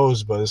doing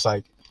those, but it's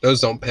like those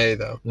don't pay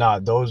though. Nah,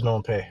 those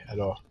don't pay at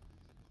all.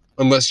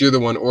 Unless you're the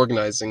one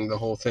organizing the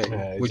whole thing,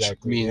 which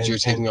means you're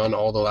taking on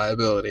all the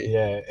liability.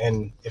 Yeah,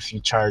 and if you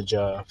charge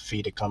a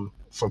fee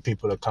for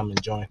people to come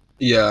and join.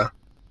 Yeah.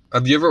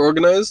 Have you ever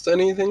organized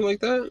anything like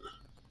that?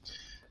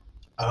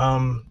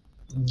 Um,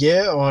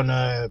 yeah, on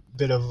a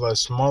bit of a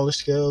smaller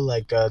scale,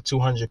 like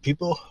 200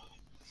 people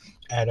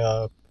at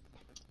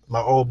my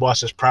old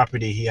boss's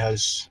property. He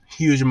has a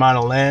huge amount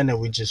of land, and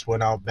we just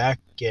went out back,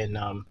 and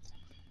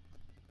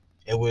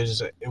it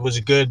was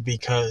good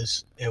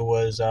because it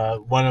was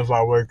one of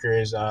our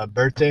workers'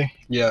 birthday.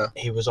 Yeah.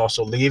 He was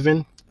also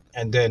leaving,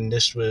 and then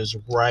this was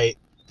right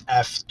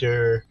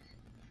after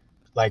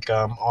like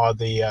all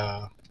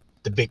the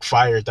big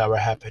fires that were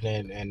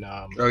happening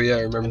Oh yeah, I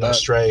remember in that.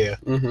 Australia,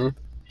 Mm-hmm.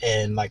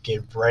 and like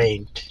it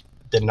rained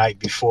the night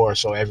before,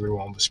 so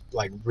everyone was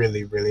like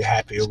really really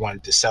happy and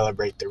wanted to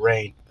celebrate the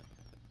rain.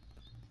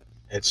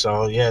 And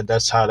so yeah,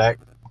 that's how that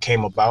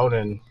came about,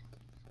 and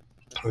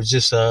it was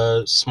just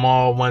a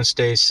small one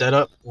stage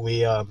setup. We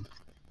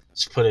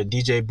just put a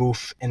DJ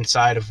booth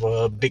inside of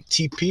a big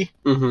TP,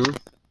 Mm-hmm.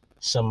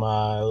 some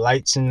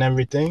lights and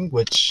everything,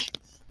 which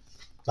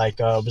like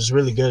was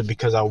really good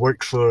because I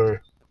worked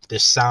for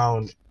this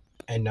sound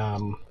and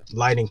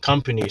lighting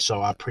company,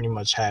 so I pretty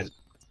much had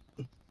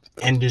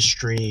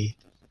industry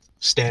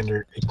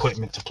standard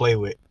equipment to play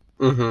with,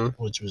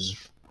 Mm-hmm. which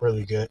was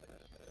really good.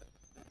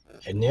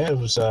 And yeah, it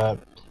was a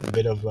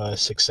bit of a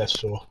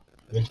successful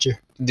venture.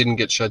 Didn't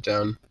get shut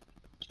down.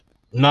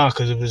 No,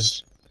 because it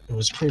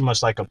was pretty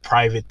much like a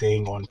private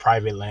thing on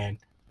private land.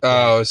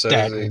 Oh, so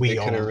that they we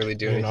couldn't owned, really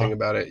do you anything know?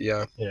 about it.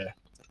 Yeah. Yeah.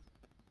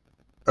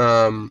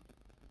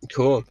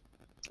 Cool.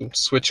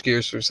 Switch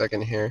gears for a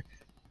second here.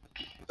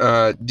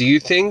 Do you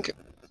think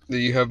that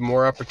you have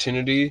more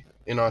opportunity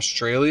in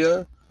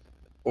Australia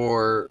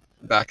or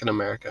back in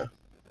America?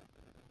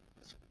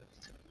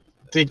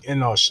 I think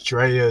in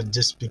Australia,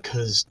 just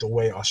because the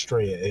way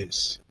Australia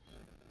is,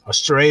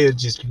 Australia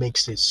just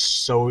makes it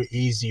so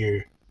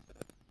easier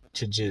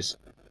to just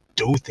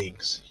do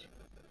things.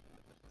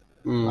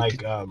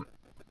 Like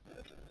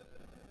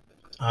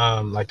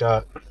like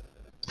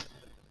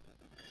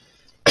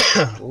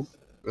Oh,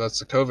 that's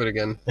the COVID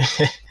again.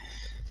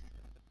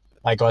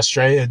 like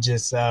Australia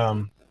just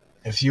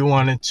if you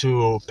wanted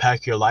to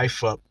pack your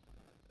life up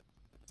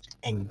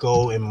and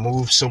go and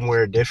move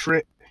somewhere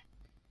different,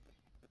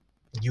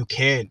 you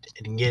can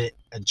and get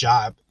a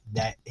job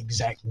that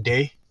exact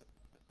day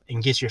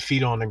and get your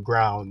feet on the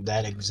ground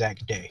that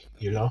exact day,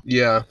 you know?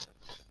 Yeah.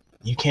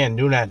 You can't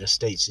do that in the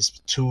States. It's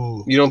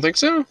too You don't think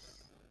so?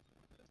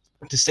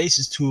 the States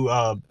is too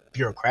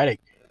bureaucratic,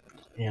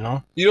 you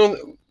know?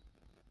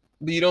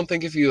 But you don't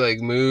think if you like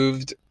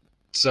moved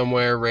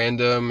somewhere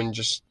random and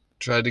just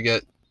tried to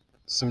get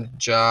some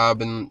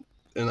job and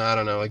I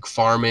don't know, like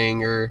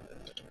farming or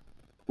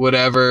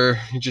whatever,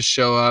 you just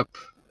show up.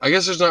 I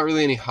guess there's not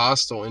really any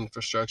hostile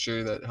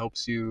infrastructure that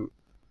helps you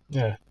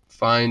Yeah.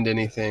 find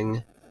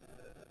anything.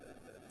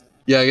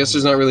 Yeah, I guess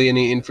there's not really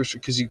any infrastructure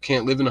because you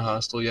can't live in a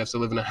hostel. You have to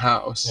live in a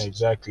house. Yeah,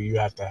 exactly. You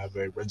have to have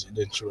a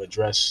residential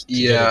address to get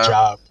Yeah. a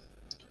job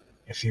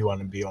if you want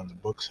to be on the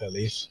books at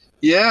least.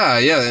 Yeah,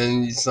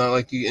 and it's not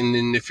like you. And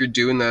then if you're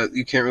doing that,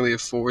 you can't really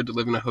afford to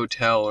live in a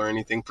hotel or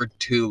anything for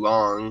too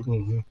long.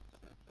 Mm-hmm.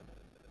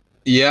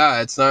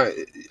 Yeah, it's not.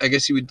 I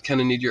guess you would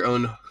kind of need your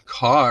own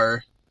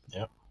car.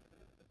 Yep.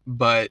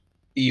 But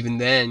even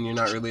then, you're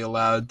not really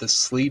allowed to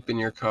sleep in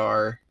your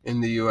car in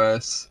the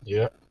U.S.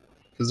 Yeah.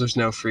 Because there's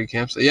no free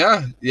camps.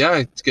 Yeah.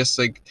 I guess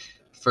like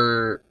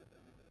for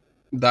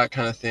that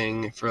kind of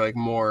thing, for like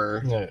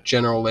more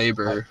general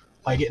labor.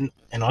 Like in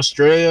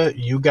Australia,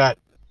 you got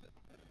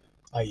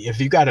like if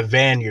you got a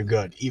van, you're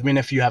good. Even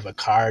if you have a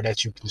car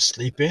that you can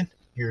sleep in,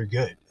 you're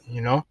good. You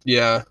know?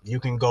 Yeah. You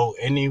can go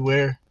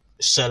anywhere,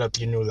 set up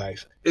your new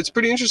life. It's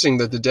pretty interesting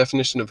that the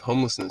definition of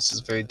homelessness is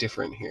very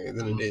different here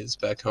than it is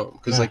back home.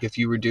 Because like if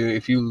you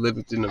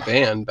lived in a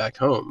van back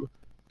home,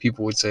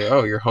 people would say,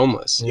 "Oh, you're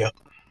homeless." Yep.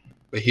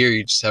 But here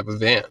you just have a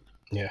van.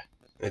 Yeah.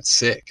 And it's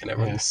sick, and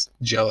everyone's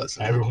jealous.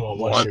 And everyone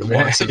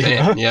wants a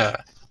van. Yeah.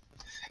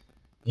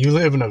 You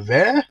live in a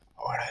van?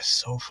 Oh, that's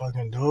so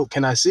fucking dope.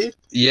 Can I see it?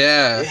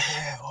 Yeah.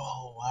 Yeah.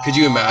 Oh wow. Could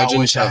you imagine? I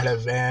wish I had a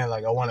van.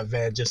 Like I want a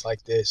van just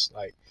like this.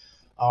 Like,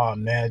 oh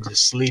man,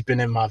 just sleeping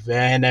in my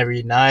van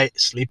every night,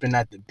 sleeping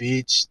at the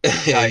beach.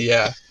 Like,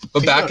 yeah.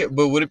 But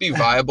would it be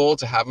viable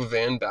to have a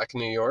van back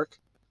in New York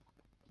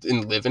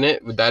and live in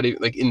it? Would that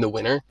like in the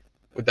winter?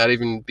 Would that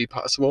even be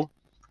possible?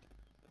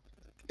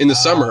 In the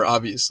summer,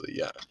 obviously,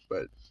 yeah.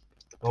 But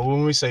well,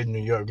 when we say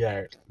New York,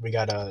 yeah, we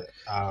got a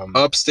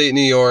upstate New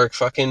York,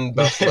 fucking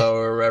Buffalo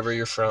or wherever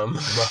you're from.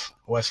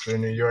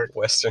 Western New York.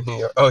 Western New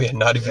York. Oh yeah,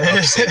 not even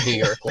upstate New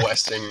York.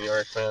 Western New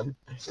York, man.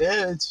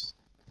 Yeah,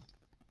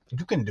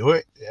 you can do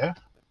it. Yeah,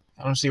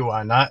 I don't see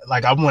why not.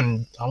 Like I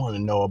want to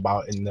know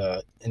about in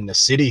the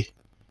city,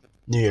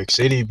 New York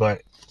City,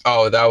 but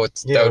that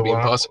would be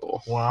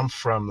impossible. Where I'm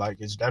from, like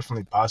it's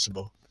definitely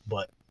possible,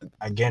 but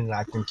again,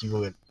 I think you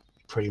would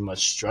pretty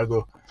much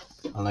struggle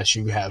unless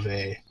you have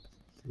a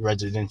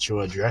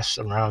residential address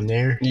around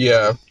there.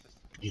 Yeah,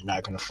 you're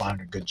not gonna find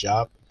a good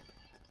job.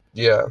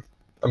 Yeah,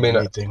 I mean,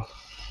 anything.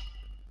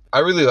 I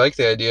really like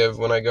the idea of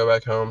when I go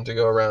back home to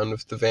go around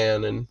with the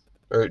van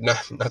or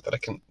not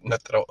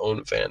that I'll own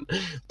a van,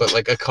 but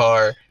like a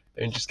car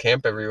and just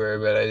camp everywhere.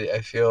 But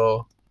I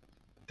feel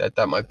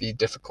that might be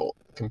difficult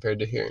compared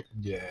to here.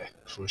 Yeah,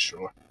 for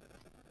sure.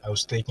 I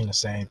was thinking the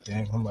same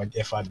thing. I'm like,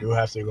 if I do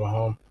have to go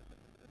home,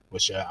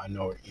 which I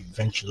know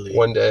eventually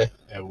One day.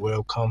 it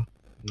will come,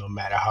 no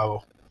matter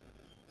how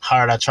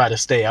hard I try to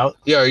stay out.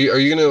 Yeah, are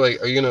you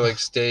gonna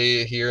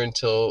stay here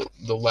until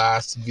the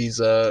last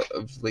visa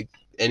of like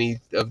any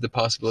of the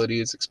possibility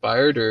is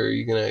expired, or are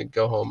you gonna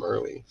go home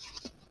early?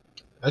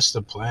 That's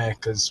the plan,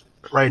 because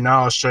right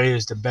now Australia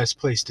is the best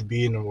place to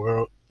be in the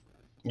world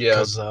Yeah,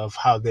 because of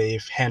how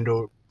they've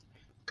handled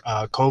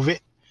COVID,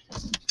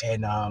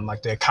 and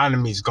like the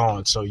economy's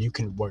gone, so you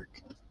can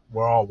work.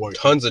 We're all working.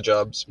 tons of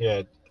jobs.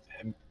 Yeah,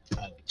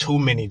 too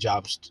many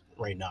jobs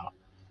right now.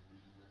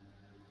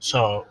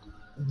 So,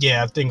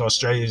 yeah, I think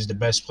Australia is the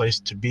best place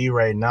to be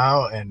right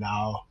now, and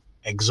I'll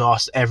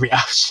exhaust every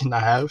option I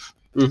have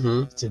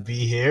Mm-hmm. to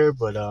be here.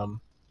 But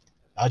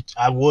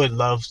I would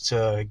love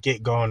to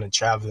get going and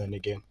traveling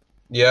again,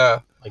 Yeah,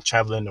 like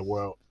traveling the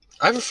world.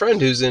 I have a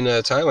friend who's in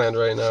Thailand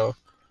right now,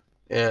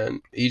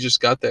 and he just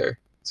got there.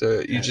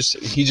 So he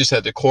just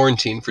had to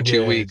quarantine for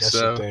 2 weeks. That's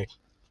So, the thing.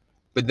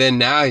 but then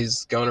now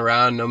he's going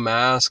around, no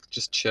mask,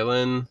 just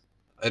chilling.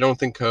 I don't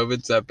think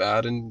COVID's that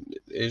bad in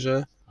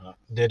Asia.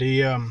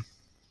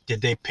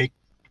 Did they pick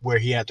where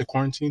he had to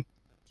quarantine?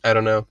 I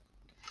don't know.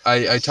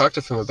 I talked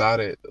to him about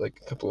it like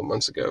a couple of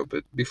months ago,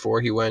 but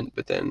before he went.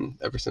 But then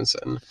ever since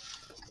then,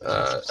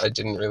 I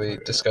didn't really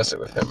discuss it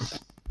with him.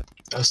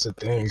 That's the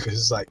thing, because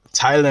it's like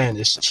Thailand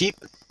is cheap,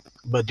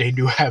 but they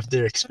do have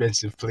their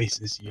expensive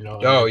places, you know.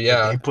 Oh, like,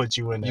 yeah. they put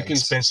you in an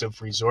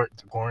expensive resort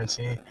to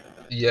quarantine.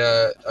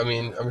 Yeah, I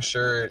mean, I'm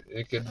sure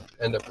it could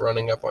end up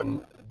running up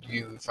on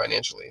you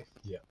financially.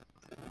 Yeah.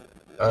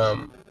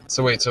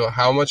 So wait, so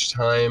how much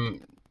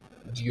time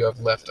do you have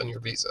left on your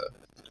visa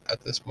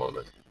at this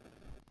moment?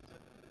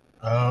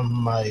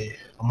 I'm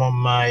on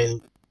my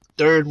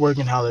third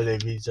working holiday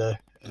visa,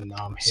 and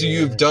I'm here. So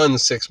you've done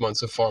 6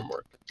 months of farm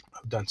work.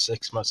 I've done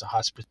 6 months of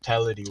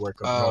hospitality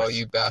work up Oh, north.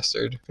 you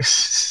bastard.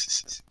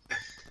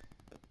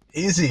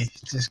 Easy.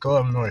 Just go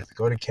up north.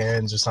 Go to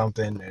Cairns or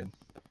something, and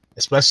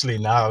especially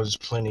now there's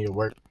plenty of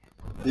work.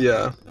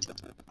 Yeah.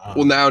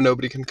 Well, now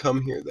nobody can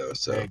come here though,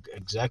 so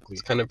exactly.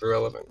 It's kind of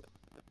irrelevant.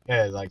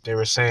 Yeah, like they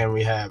were saying,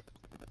 we have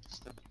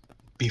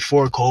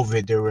before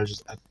COVID there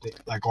was I think,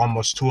 like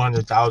almost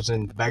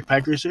 200,000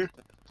 backpackers here,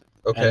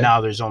 Okay. and now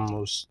there's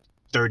almost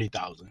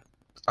 30,000.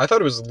 I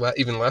thought it was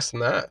even less than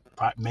that.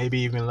 Maybe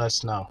even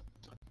less now.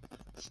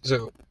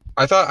 So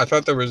I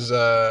thought there was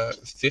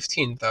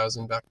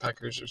 15,000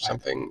 backpackers or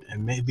something.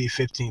 And maybe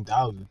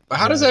 15,000. But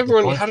how does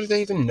everyone? How do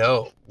they even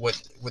know what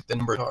the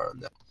numbers are on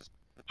that?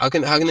 How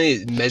can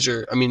they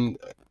measure? I mean,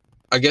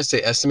 I guess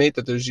they estimate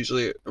that there's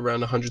usually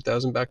around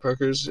 100,000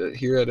 backpackers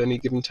here at any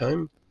given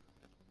time.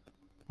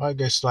 Well, I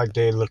guess like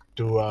they look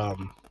through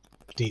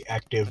the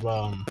active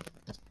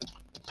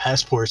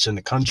passports in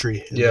the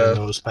country, and then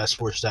those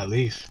passports that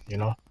leave, you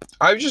know.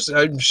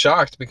 I'm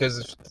shocked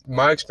because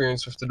my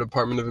experience with the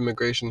Department of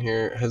Immigration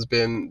here has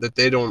been that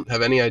they don't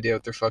have any idea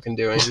what they're fucking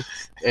doing,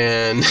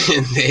 and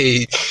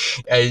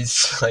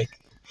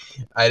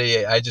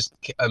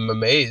I'm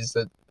amazed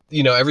that,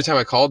 you know, every time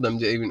I called them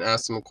to even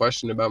ask them a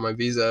question about my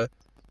visa,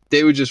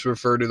 they would just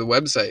refer to the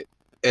website,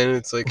 and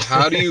it's like,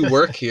 how do you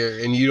work here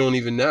and you don't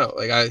even know?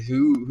 Like,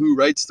 who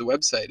writes the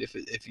website if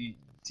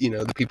you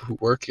know, the people who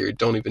work here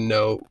don't even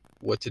know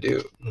what to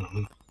do.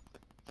 Mm-hmm.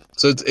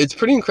 So it's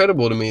pretty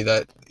incredible to me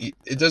that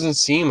it doesn't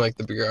seem like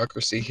the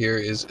bureaucracy here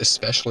is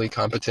especially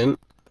competent,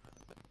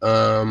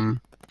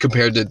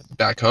 compared to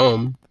back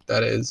home.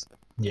 That is,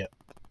 yeah,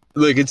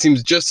 like it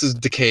seems just as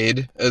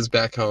decayed as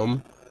back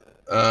home.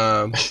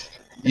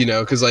 You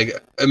know, because like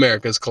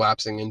America's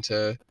collapsing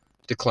into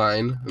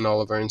decline and all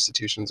of our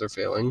institutions are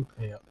failing.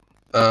 Yeah.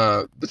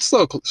 But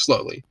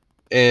slowly,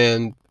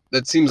 and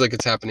that seems like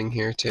it's happening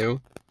here too.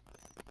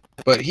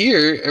 But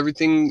here,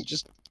 everything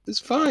just is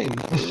fine.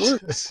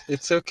 It works.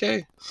 It's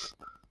okay.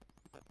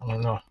 I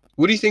don't know.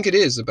 What do you think it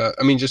is about?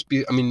 I mean,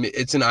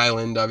 it's an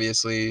island,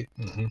 obviously.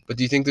 Mm-hmm. But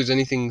do you think there's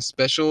anything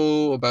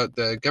special about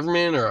the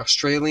government or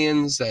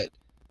Australians that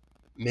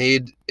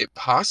made it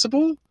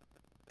possible?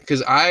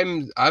 Because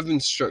I've been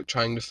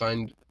trying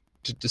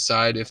to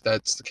decide if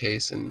that's the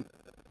case, and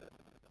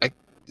I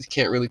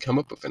can't really come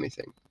up with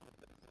anything.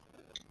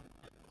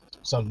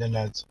 Something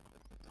that's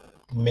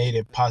made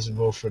it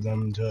possible for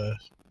them to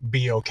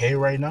be okay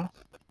right now?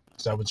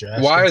 Is that what you're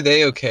asking? Why are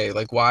they okay?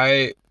 Like,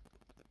 why?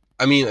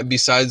 I mean,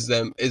 besides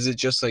them, is it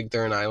just like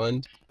they're an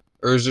island?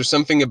 Or is there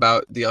something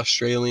about the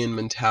Australian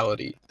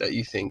mentality that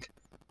you think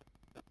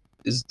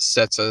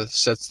sets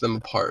them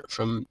apart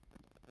from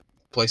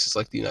places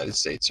like the United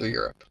States or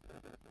Europe?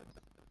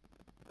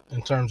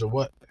 In terms of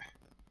what?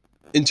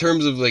 In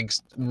terms of like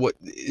what?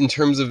 In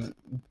terms of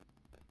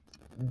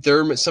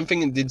did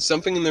something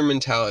in their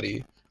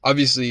mentality?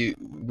 Obviously,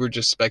 we're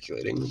just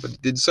speculating, but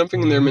did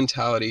something in their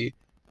mentality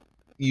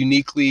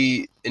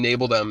uniquely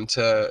enable them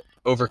to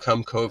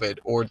overcome COVID,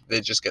 or did they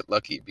just get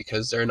lucky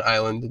because they're an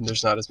island and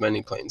there's not as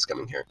many planes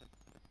coming here?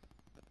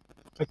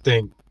 I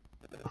think,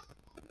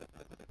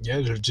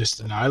 yeah, they're just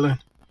an island.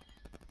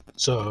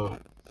 So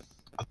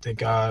I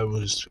think it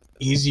was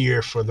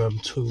easier for them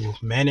to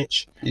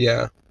manage.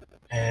 Yeah.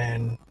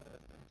 And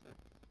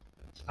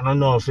I don't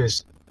know if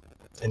it's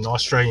an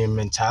Australian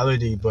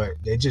mentality, but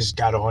they just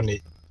got on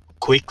it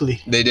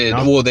quickly. They did. You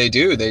know? Well, they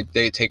do.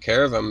 They take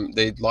care of them.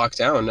 They lock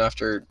down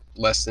after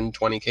less than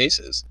 20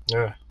 cases.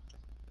 Yeah.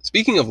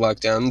 Speaking of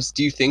lockdowns,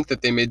 do you think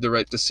that they made the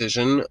right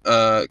decision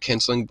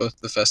canceling both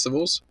the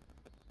festivals?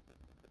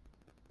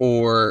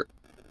 Or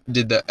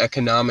did the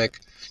economic...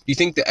 Do you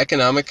think the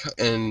economic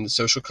and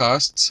social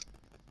costs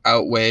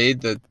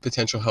outweighed the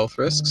potential health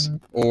risks?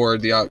 Or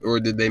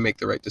did they make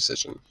the right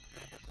decision?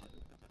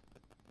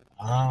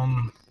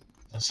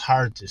 It's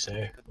hard to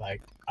say.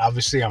 Like,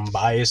 obviously, I'm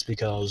biased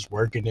because I was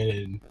working it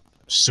and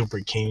super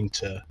keen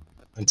to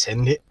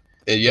attend it.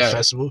 Yeah, the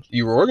festival.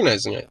 You were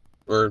organizing it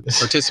or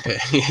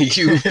participating.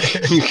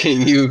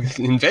 you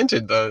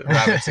invented the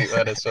Rabbits Eat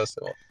Lettuce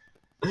Festival.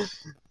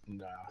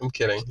 Nah, I'm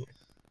kidding.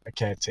 I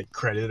can't take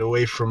credit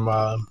away from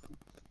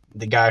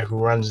the guy who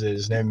runs it.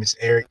 His name is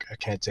Eric. I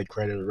can't take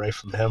credit away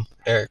from him.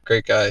 Eric,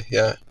 great guy.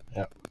 Yeah.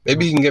 Yeah.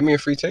 Maybe you can get me a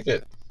free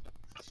ticket.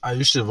 I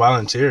used to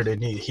volunteer. They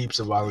need heaps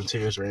of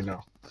volunteers right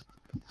now.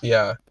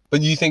 Yeah,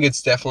 but you think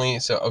it's definitely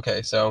so?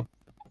 Okay, so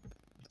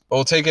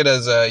we'll take it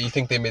as you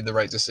think they made the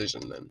right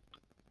decision then.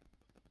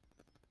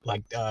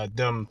 Like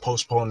them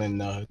postponing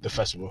the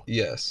festival.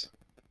 Yes.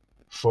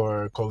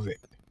 For COVID.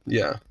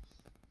 Yeah.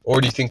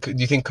 Or do you think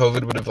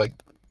COVID would have like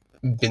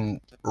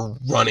been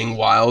running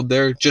wild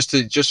there? Just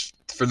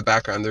for the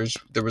background,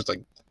 there was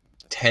like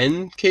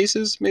 10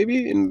 cases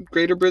maybe in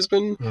Greater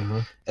Brisbane,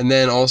 and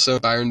then also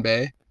Byron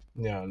Bay.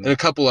 Yeah. And a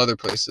couple other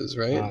places,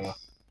 right?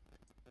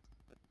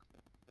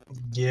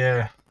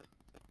 Yeah.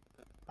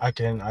 I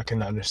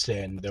can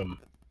understand them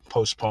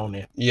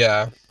postponing.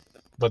 Yeah.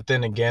 But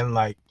then again,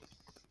 like,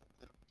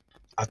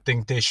 I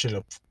think they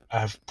should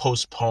have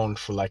postponed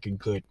for like a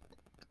good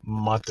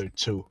month or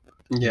two.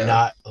 Yeah.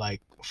 Not like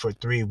for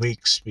 3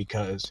 weeks,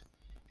 because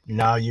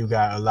now you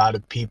got a lot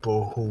of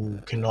people who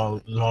can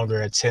no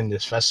longer attend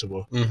this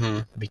festival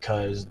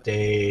because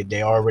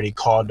they already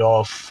called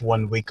off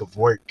 1 week of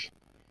work.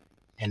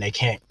 And they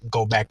can't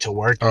go back to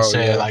work and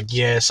say, like,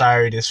 yeah,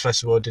 sorry, this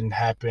festival didn't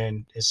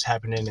happen. It's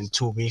happening in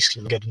 2 weeks.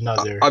 You get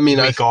another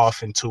week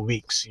off in 2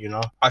 weeks, you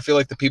know? I feel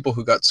like the people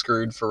who got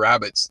screwed for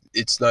Rabbits,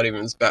 it's not even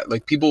as bad.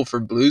 Like, people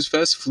for Blues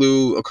Fest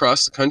flew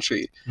across the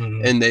country.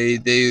 And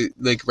they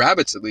like,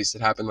 Rabbits, at least,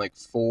 it happened like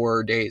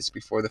 4 days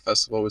before the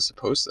festival was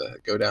supposed to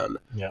go down.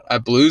 Yeah.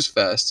 At Blues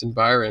Fest in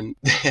Byron,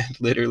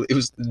 literally, it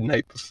was the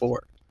night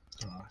before.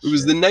 It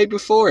was the night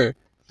before.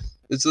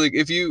 It's like,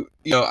 if you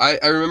know,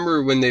 I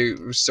remember when they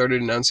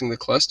started announcing the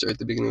cluster at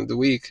the beginning of the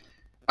week,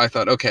 I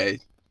thought, okay,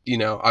 you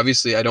know,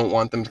 obviously I don't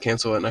want them to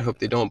cancel it, and I hope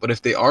they don't. But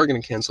if they are going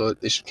to cancel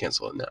it, they should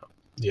cancel it now.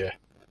 Yeah.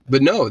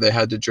 But no, they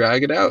had to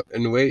drag it out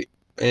and wait.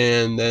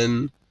 And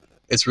then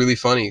it's really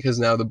funny because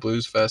now the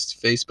Blues Fest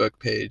Facebook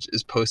page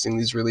is posting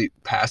these really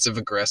passive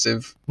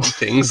aggressive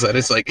things that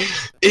it's like,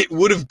 it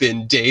would have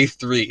been day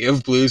 3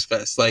 of Blues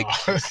Fest. Like,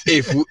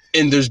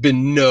 and there's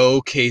been no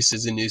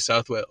cases in New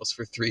South Wales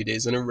for 3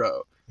 days in a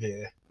row.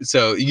 Yeah.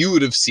 So you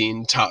would have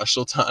seen Tosh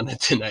Sultana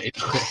tonight.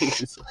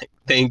 It's like,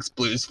 thanks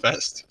Blues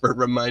Fest for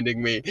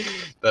reminding me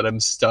that I'm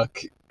stuck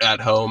at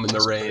home in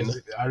the rain.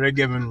 Are they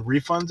giving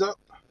refunds up?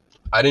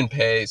 I didn't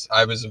pay.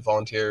 I was a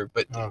volunteer,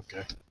 but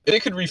okay. They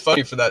could refund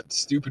me for that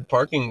stupid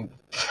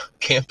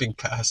camping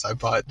pass I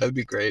bought. That'd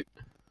be great.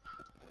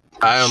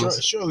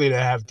 Surely they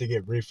have to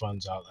get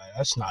refunds out. Like,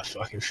 that's not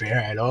fucking fair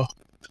at all.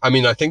 I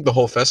mean, I think the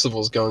whole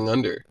festival's going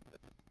under.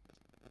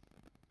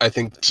 I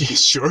think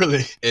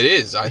surely it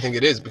is. I think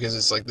it is because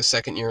it's like the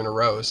 2nd year in a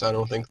row. So I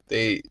don't think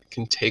they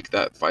can take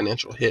that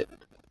financial hit.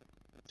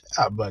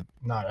 Yeah, but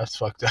no, that's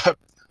fucked up.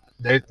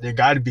 There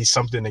got to be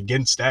something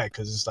against that,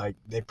 because it's like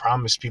they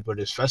promised people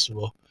this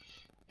festival,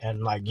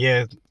 and like,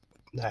 yeah,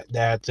 they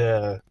had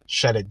to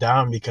shut it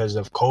down because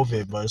of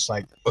COVID. But it's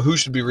like, but who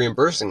should be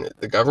reimbursing it?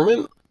 The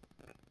government?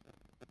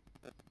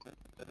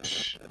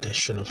 They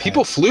should have.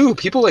 People flew.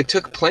 People like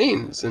took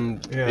planes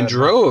and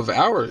drove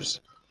hours.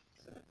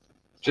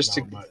 Just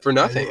for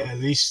nothing. At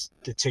least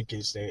the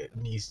tickets, they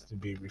needs to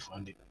be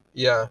refunded.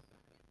 Yeah.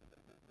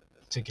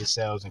 Ticket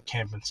sales and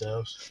camping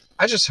sales.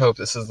 I just hope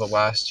this is the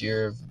last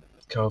year of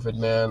COVID,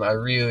 man. I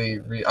really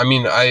I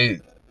mean,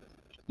 I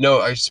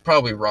know it's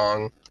probably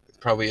wrong. It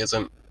probably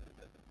isn't.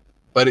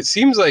 But it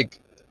seems like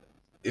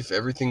if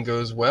everything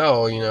goes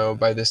well, you know,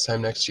 by this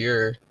time next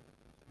year,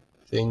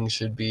 things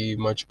should be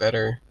much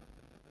better.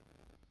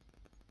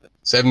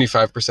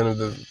 75% of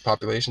the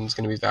population is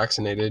going to be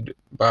vaccinated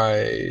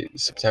by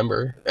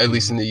September, at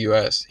least in the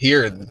U.S.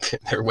 Here,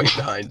 they're way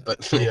behind,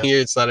 but here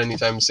it's not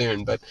anytime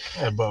soon. But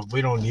but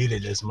we don't need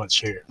it as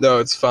much here. No,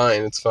 it's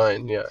fine. It's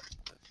fine. Yeah.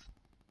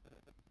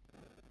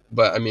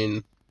 But I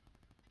mean,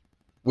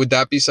 would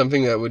that be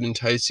something that would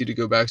entice you to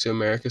go back to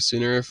America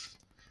sooner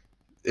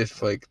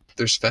if like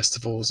there's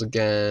festivals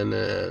again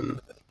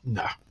and?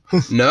 No.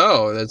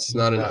 No, that's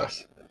not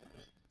enough.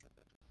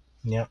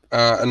 Yep.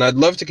 And I'd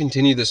love to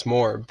continue this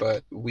more,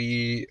 but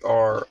we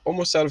are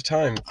almost out of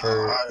time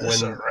for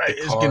It's when alright.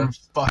 the It's car. getting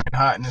fucking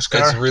hot in this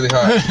car. It's really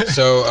hot.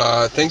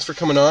 So thanks for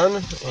coming on,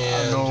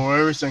 and no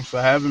worries. Thanks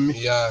for having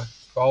me. yeah,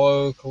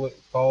 follow Khalil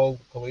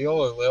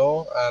or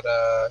Lil at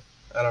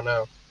I don't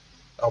know.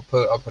 I'll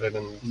put it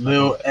in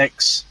Lil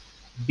X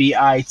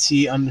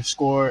BIT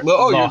underscore. Lil,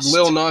 oh, lost.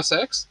 you're Lil Nas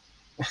X?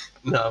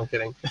 No, I'm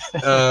kidding.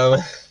 All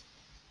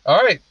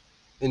right,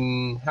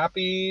 and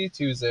happy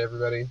Tuesday,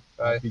 everybody.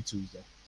 Bye. Happy Tuesday.